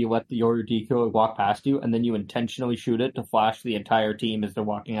strat where you let the Yoru decoy walk past you, and then you intentionally shoot it to flash the entire team as they're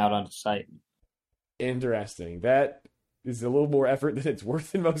walking out onto site? Interesting. That is a little more effort than it's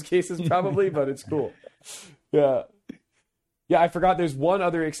worth in most cases, probably, but it's cool. Yeah. Yeah, I forgot there's one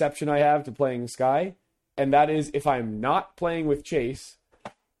other exception I have to playing Sky, and that is if I'm not playing with Chase,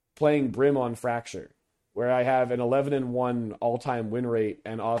 playing Brim on Fracture, where I have an 11-1 all-time win rate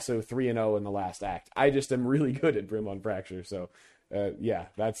and also 3-0 in the last act. I just am really good at Brim on Fracture, so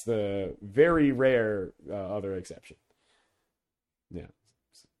that's the very rare other exception. Yeah.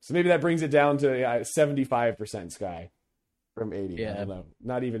 So maybe that brings it down to 75% Sky from 80. Yeah. I don't know.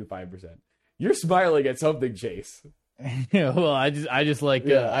 Not even 5%. You're smiling at something, Chase. Well, I just like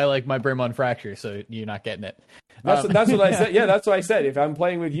I like my Brim on Fracture, so you're not getting it. That's what I said. Yeah, that's what I said. If I'm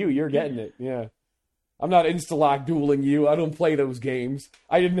playing with you, you're getting it. Yeah, I'm not insta-lock dueling you. I don't play those games.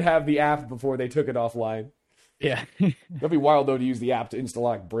 I didn't have the app before they took it offline. Yeah, that'd be wild though to use the app to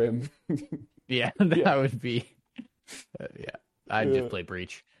insta-lock Brim. Yeah, that would be. I'd just play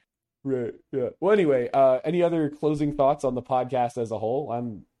Breach. Right. Yeah. Well, anyway, any other closing thoughts on the podcast as a whole?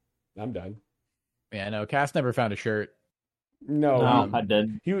 I'm done. Yeah, no, Cass never found a shirt. No, I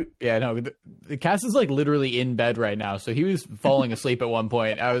did. Cass is like literally in bed right now, so he was falling asleep at one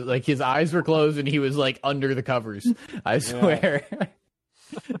point. I was like, his eyes were closed and he was like under the covers. I swear.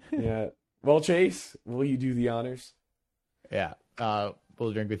 Yeah. Well, Chase, will you do the honors? Yeah.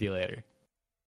 We'll drink with you later.